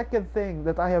 The second thing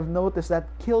that I have noticed that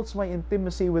kills my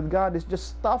intimacy with God is just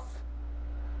stuff.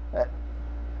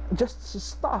 Just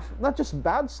stuff, not just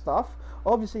bad stuff.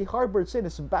 Obviously, harbored sin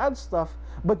is bad stuff,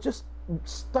 but just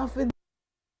stuff in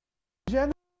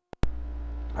general.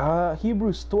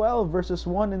 Hebrews 12 verses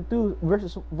 1 and 2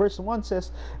 verse 1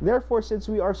 says, "Therefore, since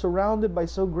we are surrounded by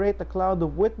so great a cloud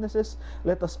of witnesses,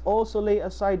 let us also lay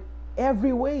aside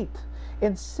every weight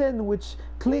and sin which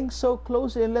clings so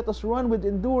closely, and let us run with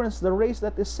endurance the race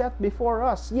that is set before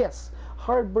us." Yes,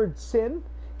 harbored sin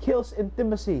kills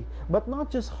intimacy, but not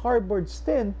just harbored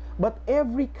sin, but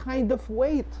every kind of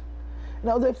weight.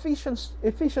 Now, the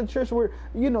Ephesian church were,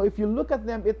 if you look at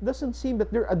them, it doesn't seem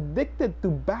that they're addicted to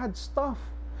bad stuff.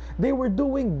 They were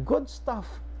doing good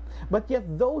stuff, but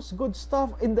yet those good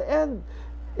stuff in the end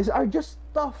are just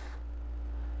stuff.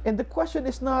 And the question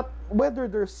is not whether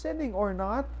they're sinning or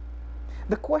not.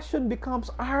 The question becomes,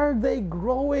 are they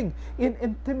growing in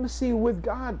intimacy with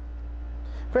God?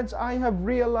 Friends, I have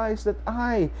realized that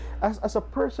I, as a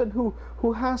person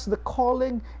who has the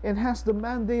calling and has the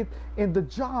mandate and the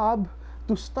job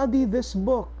to study this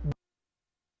book,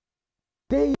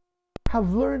 they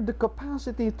have learned the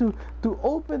capacity to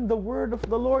open the Word of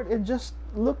the Lord and just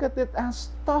look at it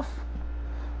as stuff.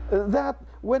 That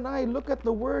when I look at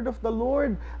the Word of the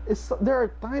Lord, there are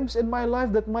times in my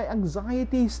life that my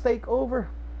anxieties take over.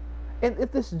 And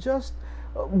it is just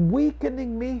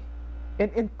weakening me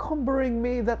and encumbering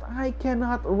me that I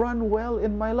cannot run well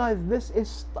in my life. This is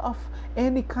stuff,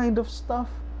 any kind of stuff.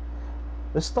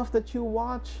 The stuff that you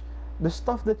watch, the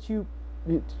stuff that you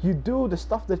do, the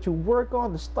stuff that you work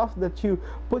on, the stuff that you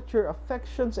put your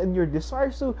affections and your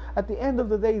desires to, at the end of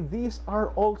the day, these are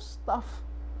all stuff.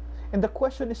 And the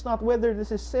question is not whether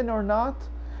this is sin or not.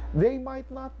 They might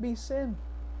not be sin.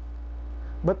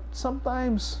 But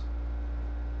sometimes,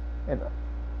 and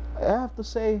I have to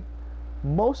say,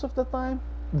 most of the time,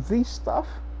 this stuff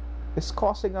is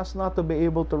causing us not to be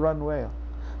able to run well.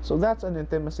 So that's an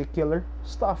intimacy killer.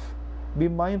 Stuff. Be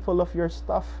mindful of your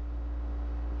stuff.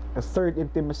 A third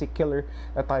intimacy killer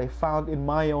that I found in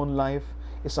my own life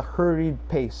is a hurried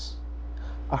pace.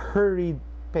 A hurried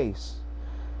pace.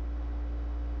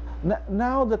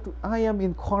 Now that I am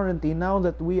in quarantine, now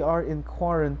that we are in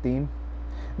quarantine,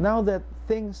 now that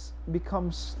things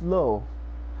become slow,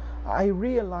 I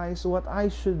realize what I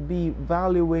should be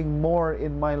valuing more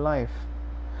in my life.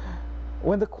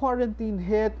 When the quarantine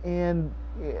hit and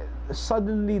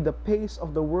suddenly the pace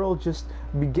of the world just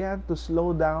began to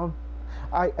slow down,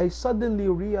 I suddenly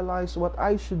realized what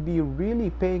I should be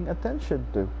really paying attention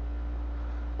to.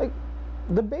 Like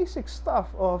the basic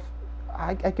stuff of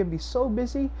I can be so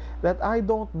busy that I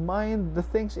don't mind the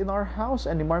things in our house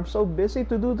anymore. I'm so busy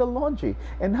to do the laundry.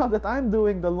 And now that I'm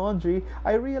doing the laundry,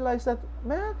 I realize that,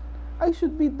 man, I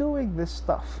should be doing this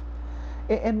stuff.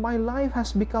 And my life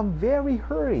has become very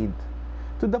hurried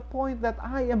to the point that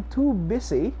I am too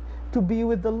busy to be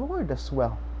with the Lord as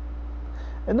well.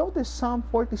 And notice Psalm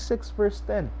 46 verse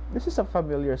 10. This is a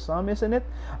familiar psalm, isn't it?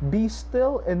 Be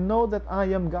still and know that I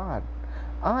am God.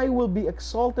 I will be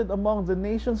exalted among the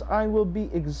nations. I will be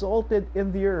exalted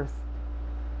in the earth.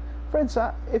 Friends,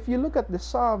 if you look at the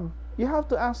psalm, you have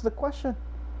to ask the question,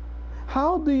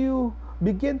 how do you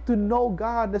begin to know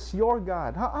God as your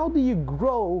God? How do you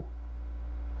grow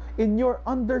in your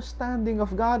understanding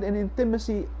of God and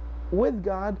intimacy with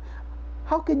God?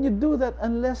 How can you do that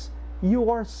unless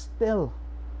you are still?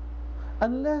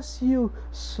 Unless you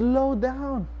slow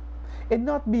down and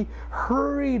not be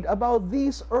hurried about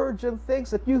these urgent things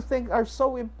that you think are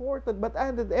so important, but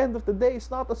at the end of the day,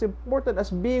 it's not as important as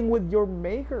being with your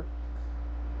Maker.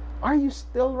 Are you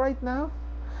still right now?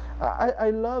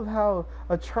 I love how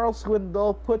Charles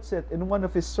Swindoll puts it in one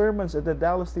of his sermons at the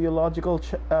Dallas Theological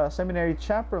Seminary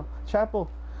Chapel.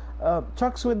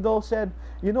 Chuck Swindoll said,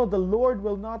 you know, the Lord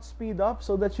will not speed up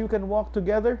so that you can walk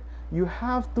together. You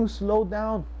have to slow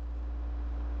down.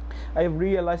 I have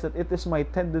realized that it is my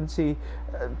tendency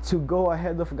to go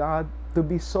ahead of God, to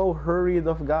be so hurried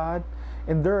of God.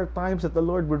 And there are times that the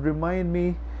Lord would remind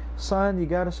me, son, you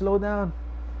got to slow down.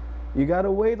 You got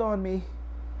to wait on me.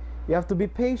 You have to be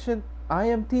patient. I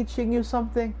am teaching you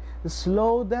something.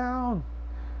 Slow down.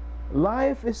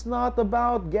 Life is not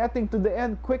about getting to the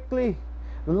end quickly.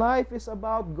 Life is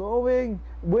about going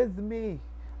with me.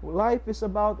 Life is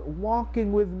about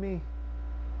walking with me.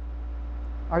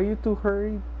 Are you too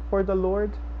hurried for the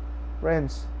Lord?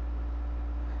 Friends,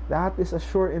 that is a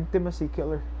sure intimacy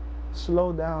killer.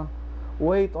 Slow down.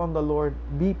 Wait on the Lord.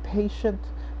 Be patient.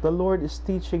 The Lord is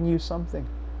teaching you something.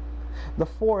 The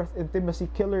fourth intimacy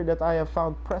killer that I have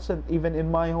found present even in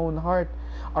my own heart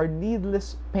are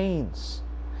needless pains.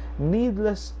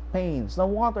 Needless pains. Now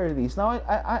what are these? Now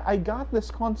I got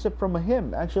this concept from a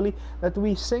hymn actually that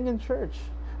we sing in church.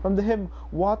 From the hymn,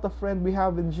 What a Friend We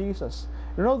Have in Jesus.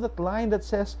 You know that line that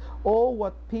says, oh,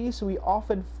 what peace we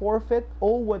often forfeit,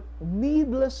 oh, what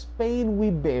needless pain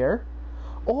we bear,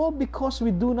 all because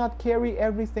we do not carry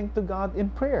everything to God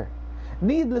in prayer.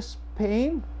 Needless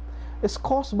pain is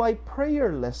caused by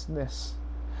prayerlessness.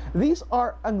 These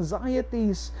are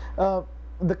anxieties,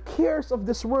 the cares of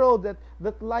this world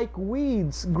that like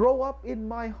weeds grow up in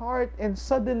my heart and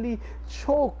suddenly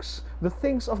chokes the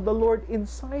things of the Lord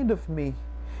inside of me.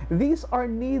 These are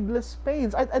needless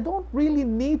pains. I don't really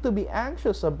need to be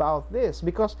anxious about this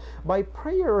because by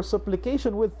prayer or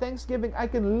supplication with thanksgiving, I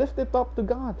can lift it up to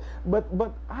God. But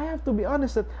I have to be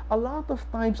honest that a lot of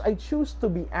times I choose to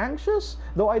be anxious,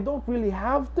 though I don't really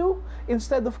have to,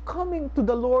 instead of coming to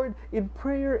the Lord in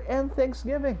prayer and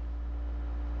thanksgiving.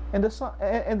 And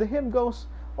the hymn goes,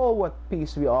 oh, what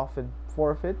peace we often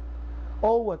forfeit.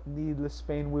 Oh, what needless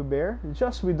pain we bear,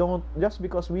 just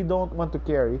because we don't want to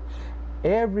carry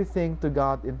everything to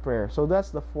God in prayer. So that's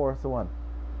the fourth one.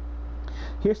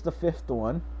 Here's the fifth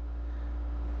one.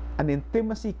 An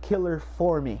intimacy killer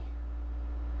for me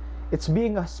It's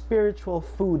being a spiritual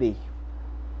foodie.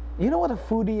 You know what a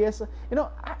foodie is? You know,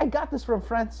 I got this from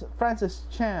Francis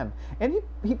Chan, and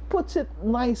he puts it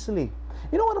nicely.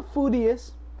 You know what a foodie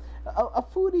is? A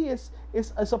foodie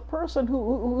is a person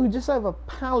who just have a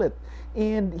palate,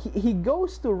 and he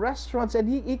goes to restaurants, and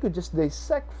he could just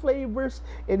dissect flavors,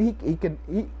 and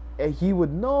he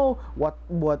would know what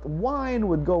wine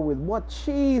would go with what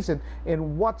cheese,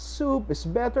 and what soup is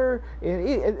better,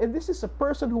 and this is a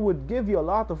person who would give you a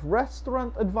lot of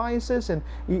restaurant advices, and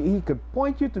he could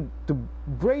point you to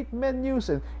great menus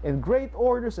and great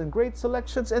orders and great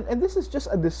selections, and this is just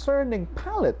a discerning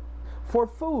palate for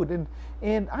food,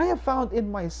 and I have found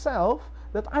in myself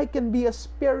that I can be a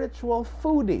spiritual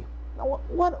foodie. Now,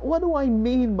 what do I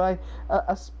mean by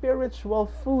a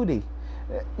spiritual foodie?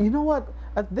 You know what?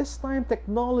 At this time,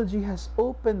 technology has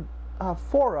opened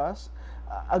for us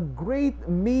a great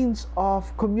means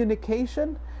of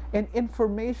communication and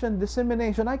information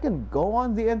dissemination. I can go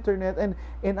on the internet, and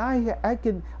I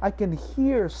can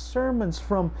hear sermons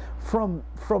from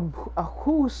a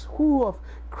who's who of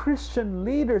Christian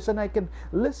leaders, and I can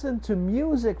listen to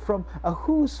music from a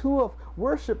who's who of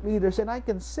worship leaders, and I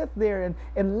can sit there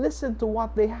and listen to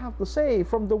what they have to say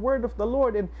from the word of the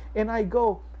Lord, and I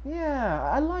go, yeah,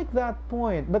 I like that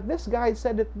point, but this guy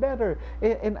said it better,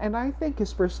 and I think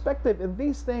his perspective in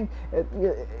these things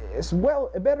is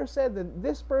better said than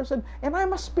this person, and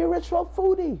I'm a spiritual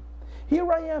foodie.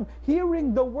 Here I am,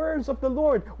 hearing the words of the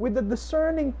Lord with a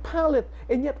discerning palate,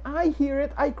 and yet I hear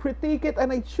it, I critique it,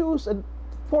 and I choose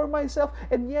for myself,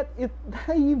 and yet it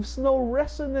leaves no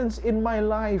resonance in my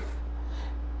life.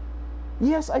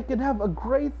 Yes, I can have a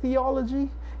great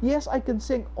theology. Yes, I can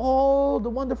sing all the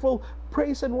wonderful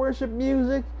praise and worship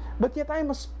music, but yet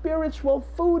I'm a spiritual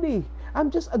foodie.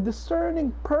 I'm just a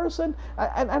discerning person,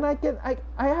 and I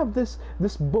have this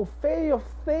buffet of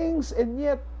things, and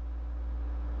yet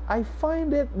I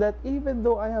find it that even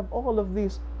though I have all of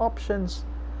these options,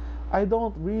 I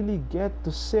don't really get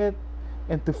to sit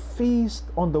and to feast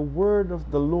on the word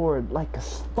of the Lord like a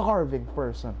starving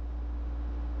person.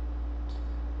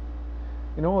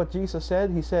 You know what Jesus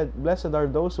said? He said, "Blessed are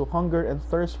those who hunger and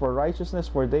thirst for righteousness,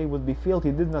 for they would be filled."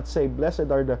 He did not say,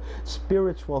 "Blessed are the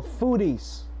spiritual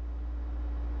foodies,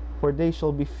 for they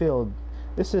shall be filled."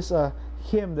 This is a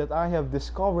hymn that I have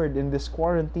discovered in this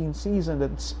quarantine season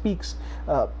that speaks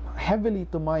heavily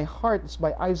to my heart. It's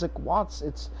by Isaac Watts.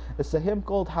 It's a hymn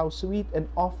called "How Sweet and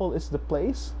Awful is the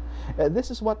Place." This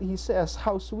is what he says: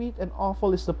 "How sweet and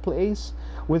awful is the place,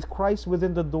 with Christ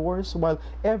within the doors, while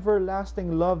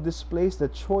everlasting love displays the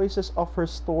choicest of her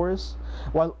stores,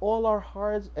 while all our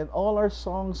hearts and all our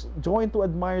songs join to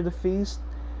admire the feast.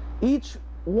 Each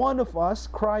one of us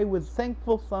cry with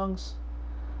thankful tongues,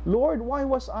 Lord, why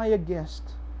was I a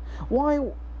guest? Why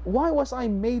was I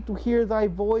made to hear thy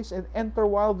voice and enter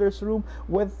Wilder's room,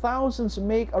 when thousands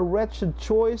make a wretched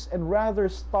choice and rather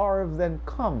starve than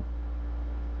come?"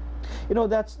 You know,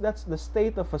 that's the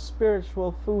state of a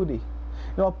spiritual foodie.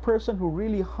 You know, a person who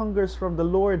really hungers from the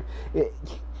Lord,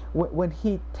 when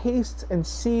he tastes and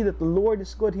see that the Lord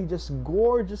is good, he just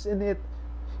gorges in it,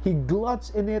 he gluts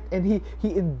in it, and he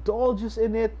indulges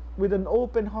in it with an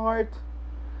open heart,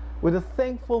 with a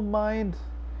thankful mind,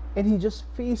 and he just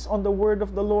feasts on the word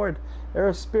of the Lord. There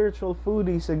are spiritual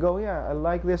foodies that go, yeah, I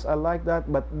like this, I like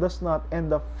that, but does not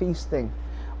end up feasting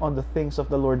on the things of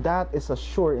the Lord. That is a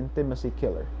sure intimacy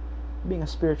killer. Being a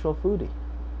spiritual foodie.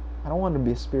 I don't want to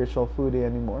be a spiritual foodie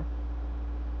anymore.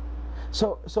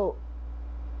 So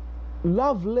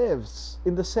love lives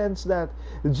in the sense that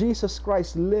Jesus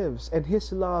Christ lives, and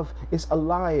his love is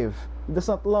alive. He does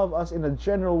not love us in a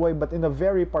general way, but in a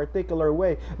very particular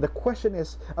way. The question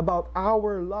is about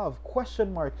our love.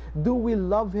 Question mark. Do we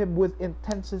love him with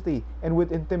intensity and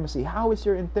with intimacy? How is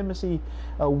your intimacy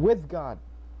with God?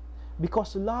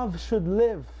 Because love should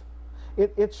live.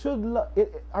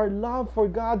 Our love for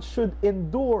God should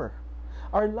endure.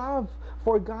 Our love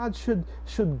for God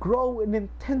should grow in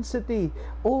intensity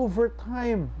over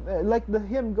time. Like the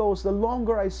hymn goes, the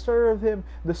longer I serve him,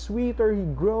 the sweeter he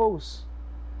grows.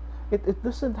 It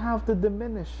doesn't have to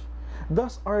diminish.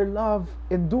 Thus our love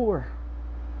endure.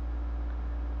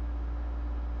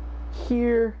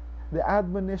 Hear the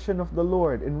admonition of the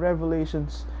Lord in Revelation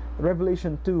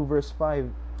 2 verse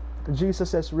 5. Jesus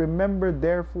says, "Remember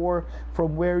therefore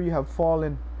from where you have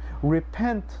fallen,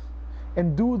 repent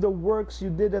and do the works you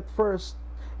did at first.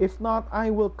 If not, I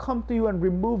will come to you and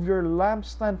remove your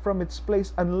lampstand from its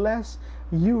place unless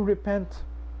you repent."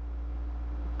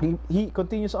 He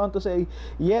continues on to say,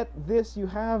 "Yet this you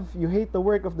hate the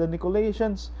work of the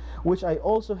Nicolaitans, which I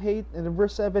also hate." And in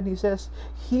verse 7 he says,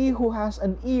 "He who has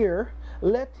an ear,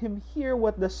 let him hear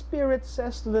what the Spirit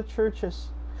says to the churches."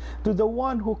 To the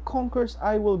one who conquers,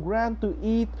 I will grant to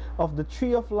eat of the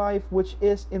tree of life which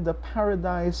is in the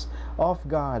paradise of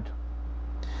God.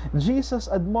 Jesus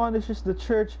admonishes the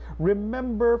church,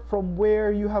 remember from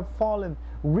where you have fallen.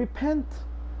 Repent.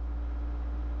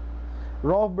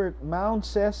 Robert Mound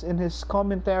says in his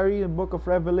commentary in the book of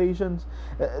Revelations,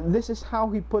 this is how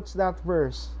he puts that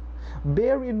verse.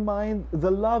 Bear in mind the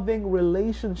loving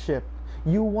relationship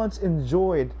you once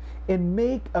enjoyed and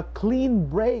make a clean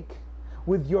break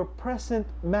with your present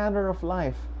manner of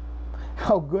life.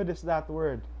 How good is that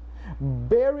word?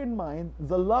 Bear in mind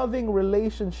the loving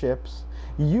relationships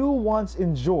you once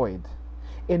enjoyed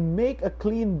and make a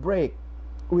clean break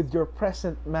with your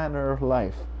present manner of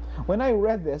life. When I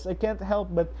read this, I can't help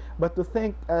but to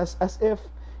think as if,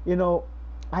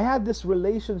 I had this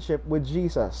relationship with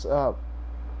Jesus.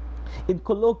 In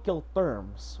colloquial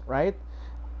terms, right?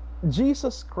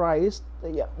 Jesus Christ,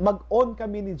 mag-on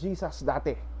kami ni Jesus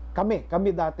dati. Kami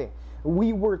dati.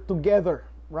 We were together,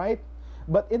 right?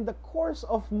 But in the course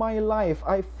of my life,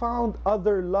 I found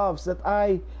other loves that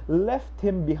I left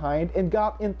him behind and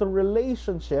got into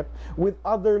relationship with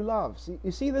other loves.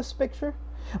 You see this picture?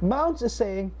 Mounts is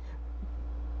saying,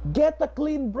 get a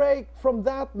clean break from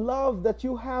that love that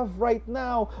you have right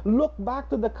now. Look back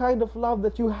to the kind of love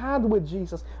that you had with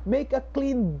Jesus. Make a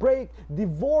clean break.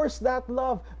 Divorce that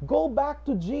love. Go back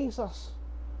to Jesus.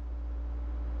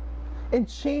 And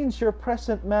change your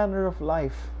present manner of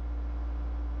life.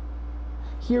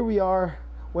 Here we are.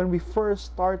 When we first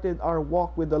started our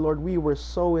walk with the Lord, we were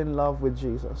so in love with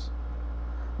Jesus.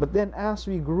 But then as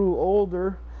we grew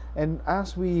older and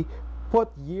as we put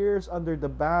years under the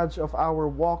badge of our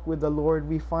walk with the Lord,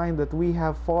 we find that we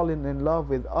have fallen in love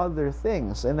with other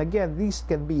things. And again, these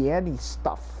can be any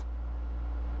stuff.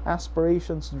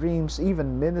 Aspirations, dreams,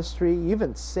 even ministry,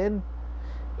 even sin.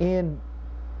 And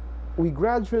we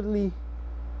gradually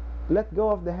let go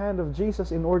of the hand of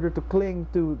Jesus in order to cling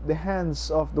to the hands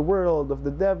of the world, of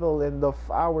the devil, and of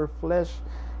our flesh,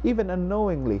 even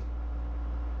unknowingly.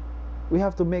 We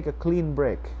have to make a clean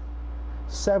break.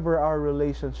 Sever our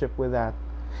relationship with that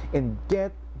and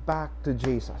get back to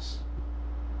Jesus.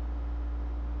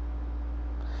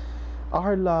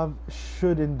 Our love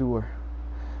should endure.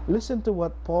 Listen to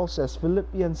what Paul says,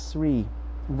 Philippians 3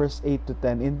 verse 8 to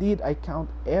 10. Indeed, I count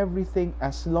everything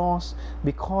as loss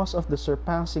because of the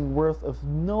surpassing worth of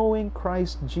knowing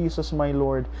Christ Jesus my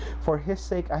Lord. For his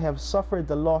sake I have suffered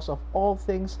the loss of all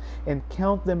things and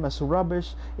count them as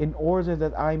rubbish, in order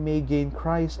that I may gain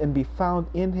Christ and be found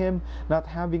in him, not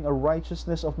having a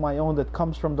righteousness of my own that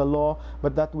comes from the law,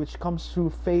 but that which comes through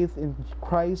faith in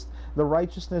Christ, the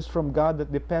righteousness from God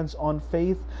that depends on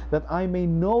faith, that I may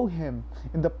know him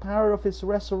in the power of his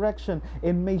resurrection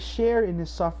and may share in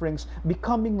his sufferings,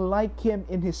 becoming like him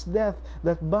in his death,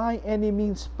 that by any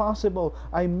means possible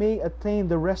I may attain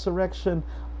the resurrection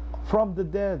from the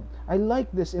dead. I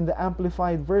like this in the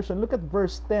Amplified Version. Look at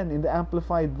verse 10 in the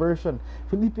Amplified Version.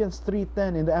 Philippians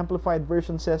 3:10 in the Amplified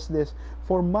Version says this,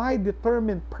 for my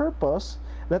determined purpose,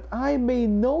 that I may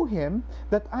know him,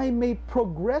 that I may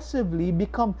progressively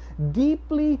become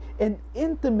deeply and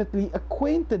intimately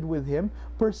acquainted with him,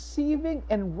 perceiving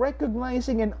and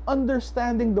recognizing and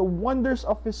understanding the wonders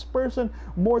of his person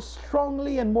more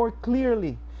strongly and more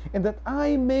clearly, and that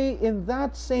I may in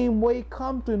that same way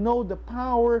come to know the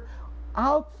power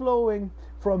outflowing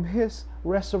from his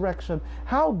resurrection.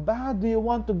 How bad do you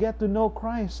want to get to know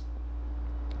Christ?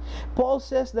 Paul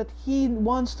says that he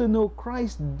wants to know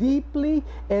Christ deeply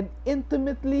and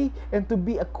intimately and to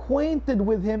be acquainted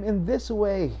with him in this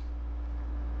way.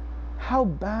 How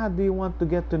bad do you want to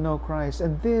get to know Christ?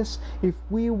 And this, if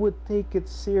we would take it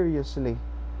seriously,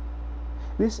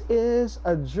 this is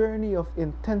a journey of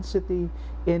intensity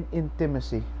and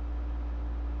intimacy.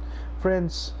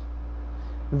 Friends,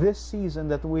 this season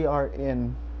that we are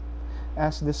in,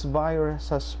 as this virus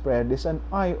has spread, is an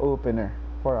eye-opener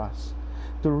for us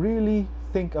to really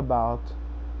think about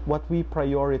what we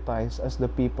prioritize as the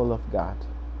people of God.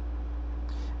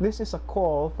 This is a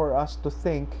call for us to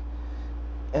think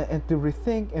and to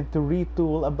rethink and to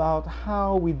retool about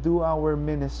how we do our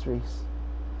ministries.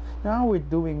 Now we're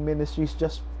doing ministries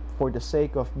just for the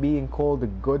sake of being called a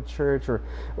good church or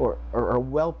a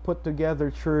well put together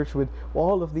church with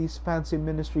all of these fancy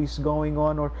ministries going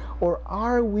on, or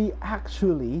are we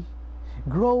actually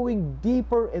growing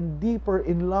deeper and deeper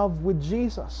in love with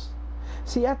Jesus?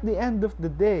 See, at the end of the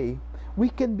day, we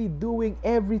can be doing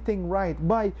everything right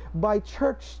by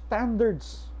church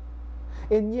standards.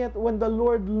 And yet when the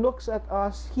Lord looks at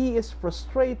us, he is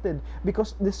frustrated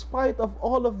because despite of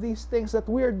all of these things that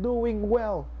we're doing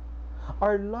well,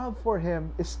 our love for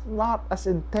him is not as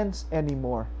intense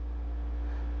anymore.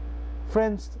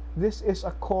 Friends, this is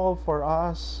a call for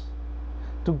us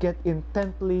to get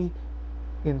intently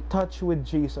in touch with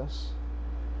Jesus,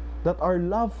 that our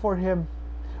love for Him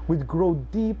would grow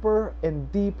deeper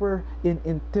and deeper in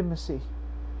intimacy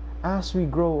as we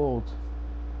grow old.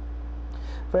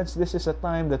 Friends, this is a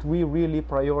time that we really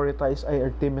prioritize our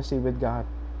intimacy with God.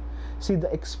 See,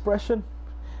 the expression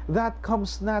that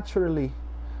comes naturally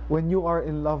when you are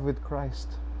in love with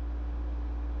Christ.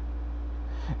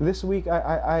 This week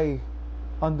I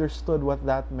understood what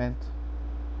that meant.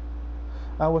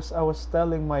 I was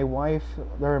telling my wife,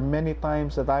 there are many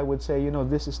times that I would say,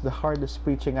 this is the hardest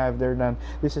preaching I've ever done.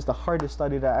 This is the hardest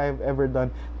study that I've ever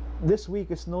done. This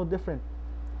week is no different.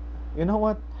 You know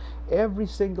what? Every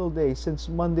single day since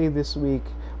Monday this week,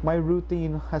 my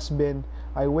routine has been,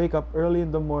 I wake up early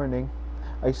in the morning,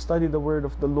 I study the Word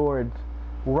of the Lord,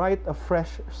 write a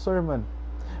fresh sermon,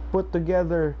 put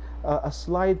together a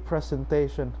slide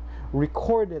presentation,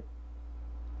 record it,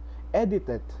 edit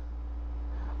it,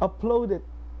 upload it,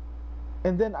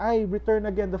 and then I return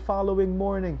again the following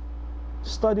morning,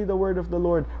 study the Word of the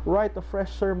Lord, write a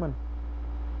fresh sermon,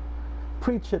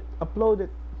 preach it, upload it.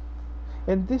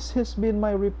 And this has been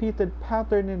my repeated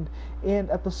pattern, and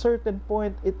at a certain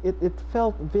point it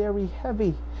felt very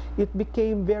heavy. It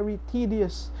became very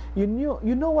tedious. You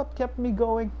know what kept me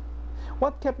going?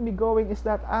 What kept me going is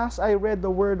that as I read the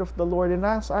Word of the Lord and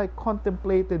as I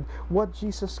contemplated what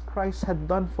Jesus Christ had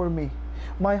done for me,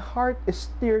 my heart is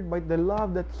stirred by the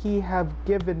love that He have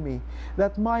given me,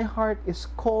 that my heart is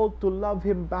called to love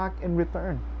Him back in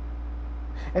return.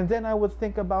 And then I would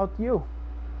think about you.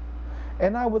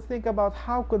 And I would think about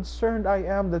how concerned I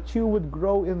am that you would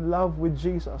grow in love with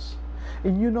Jesus.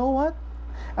 And you know what?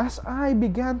 As I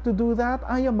began to do that,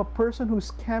 I am a person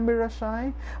who's camera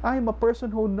shy. I am a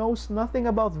person who knows nothing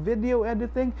about video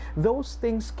editing. Those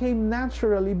things came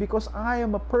naturally because I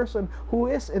am a person who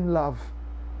is in love.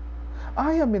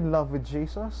 I am in love with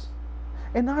Jesus.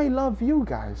 And I love you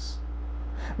guys.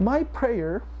 My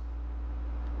prayer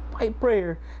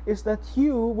is that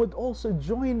you would also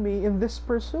join me in this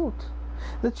pursuit.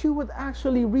 That you would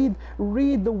actually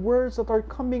read the words that are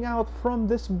coming out from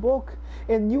this book,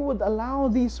 and you would allow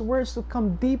these words to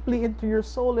come deeply into your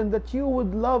soul, and that you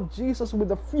would love Jesus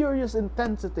with a furious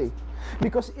intensity.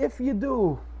 Because if you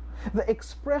do, the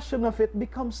expression of it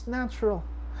becomes natural.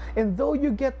 And though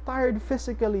you get tired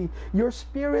physically, your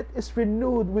spirit is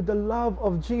renewed with the love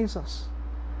of Jesus.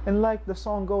 And like the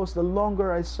song goes, the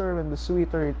longer I serve and the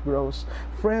sweeter it grows.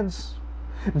 Friends,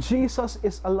 Jesus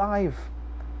is alive.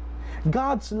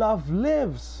 God's love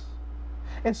lives.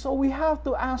 And so we have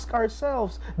to ask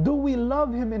ourselves, do we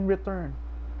love Him in return?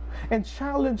 And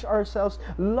challenge ourselves,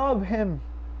 love Him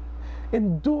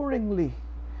enduringly,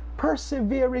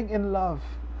 persevering in love,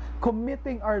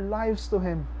 committing our lives to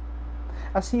Him,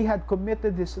 as He had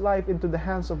committed His life into the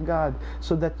hands of God,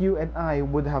 so that you and I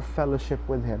would have fellowship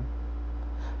with Him.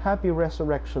 Happy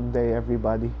Resurrection Day,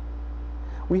 everybody.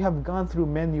 We have gone through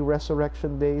many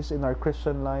resurrection days in our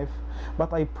Christian life,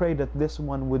 but I pray that this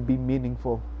one would be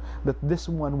meaningful, that this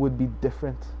one would be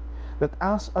different, that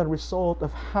as a result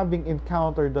of having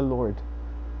encountered the Lord,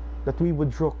 that we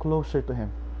would draw closer to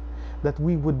Him, that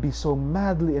we would be so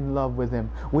madly in love with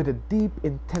Him, with a deep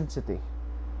intensity,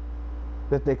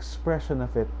 that the expression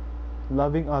of it,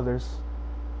 loving others,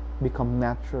 become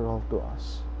natural to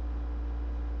us.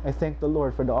 I thank the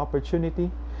Lord for the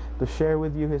opportunity to share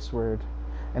with you His Word,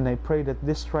 and I pray that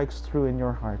this strikes through in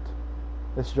your heart.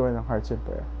 Let's join our hearts in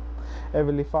prayer.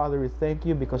 Heavenly Father, we thank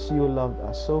You because You loved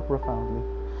us so profoundly.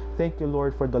 Thank You,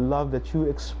 Lord, for the love that You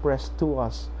expressed to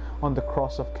us on the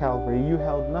cross of Calvary. You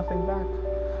held nothing back.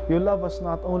 You love us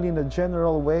not only in a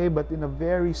general way, but in a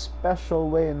very special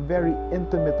way and very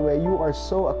intimate way. You are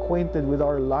so acquainted with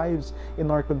our lives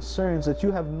and our concerns that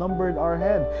You have numbered our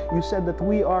head. You said that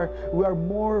we are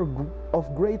more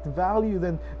of great value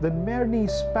than many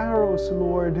sparrows,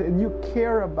 Lord, and You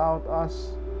care about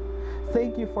us.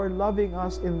 Thank You for loving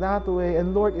us in that way.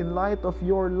 And Lord, in light of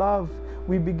Your love,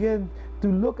 we begin to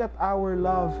look at our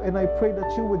love, and I pray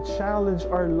that You would challenge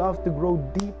our love to grow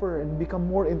deeper and become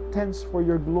more intense for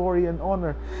Your glory and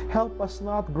honor. Help us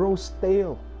not grow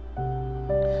stale,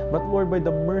 but Lord, by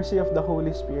the mercy of the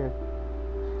Holy Spirit,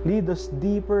 lead us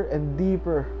deeper and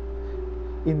deeper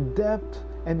in depth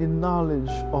and in knowledge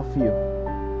of You.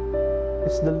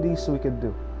 It's the least we can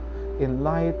do in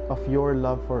light of Your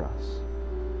love for us.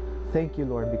 Thank You,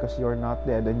 Lord, because You're not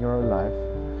dead and You're alive.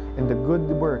 And the good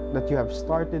work that You have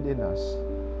started in us,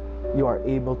 You are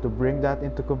able to bring that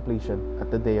into completion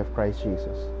at the day of Christ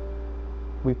Jesus.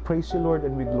 We praise You, Lord,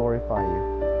 and we glorify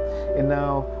You. And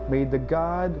now, may the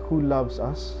God who loves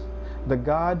us, the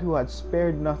God who had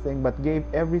spared nothing but gave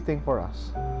everything for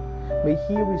us, May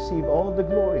He receive all the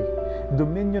glory,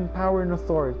 dominion, power, and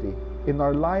authority in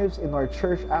our lives, in our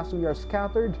church, as we are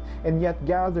scattered and yet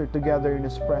gathered together in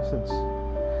His presence.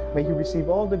 May He receive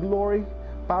all the glory,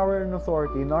 power, and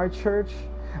authority in our church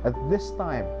at this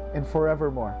time and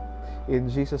forevermore. In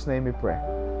Jesus' name we pray.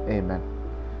 Amen.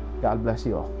 God bless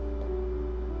you all.